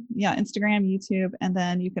 Twitter, Instagram, YouTube, and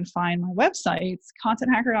then you can find my websites.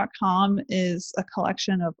 ContentHacker.com is a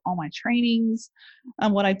collection of all my trainings,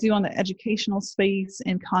 what I do on the educational space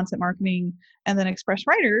in content marketing, and then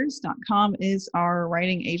ExpressWriters.com is our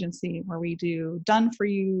writing agency where we do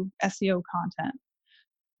done-for-you SEO content.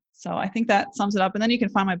 So I think that sums it up. And then you can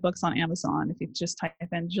find my books on Amazon if you just type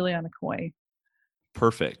in Julia McCoy.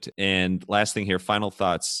 Perfect. And last thing here, final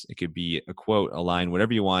thoughts. It could be a quote, a line,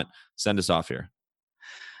 whatever you want. Send us off here.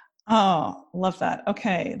 Oh, love that.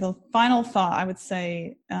 Okay. The final thought, I would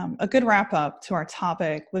say a good wrap up to our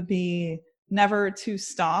topic would be never to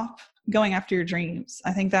stop going after your dreams.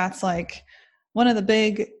 I think that's like one of the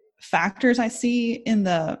big factors I see in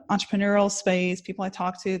the entrepreneurial space, people I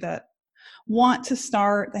talk to that want to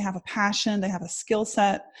start, they have a passion, they have a skill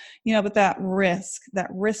set, but that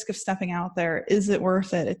risk of stepping out there, is it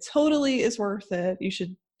worth it? It totally is worth it. You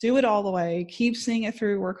should do it all the way, keep seeing it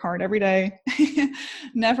through, work hard every day,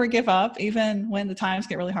 never give up, even when the times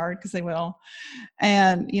get really hard, because they will.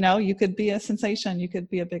 And, you could be a sensation, you could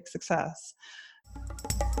be a big success.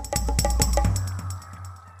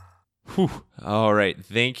 Whew. All right.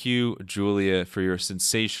 Thank you, Julia, for your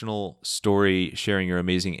sensational story, sharing your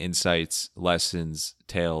amazing insights, lessons,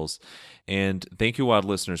 tales. And thank you, wild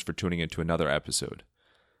listeners, for tuning in to another episode.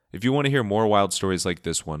 If you want to hear more wild stories like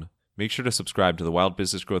this one, make sure to subscribe to the Wild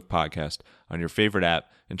Business Growth Podcast on your favorite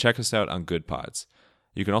app and check us out on Good Pods.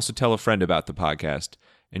 You can also tell a friend about the podcast,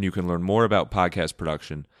 and you can learn more about podcast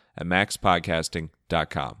production at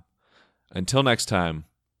maxpodcasting.com. Until next time,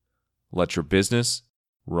 let your business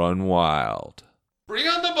run wild. Bring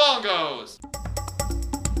on the bongos!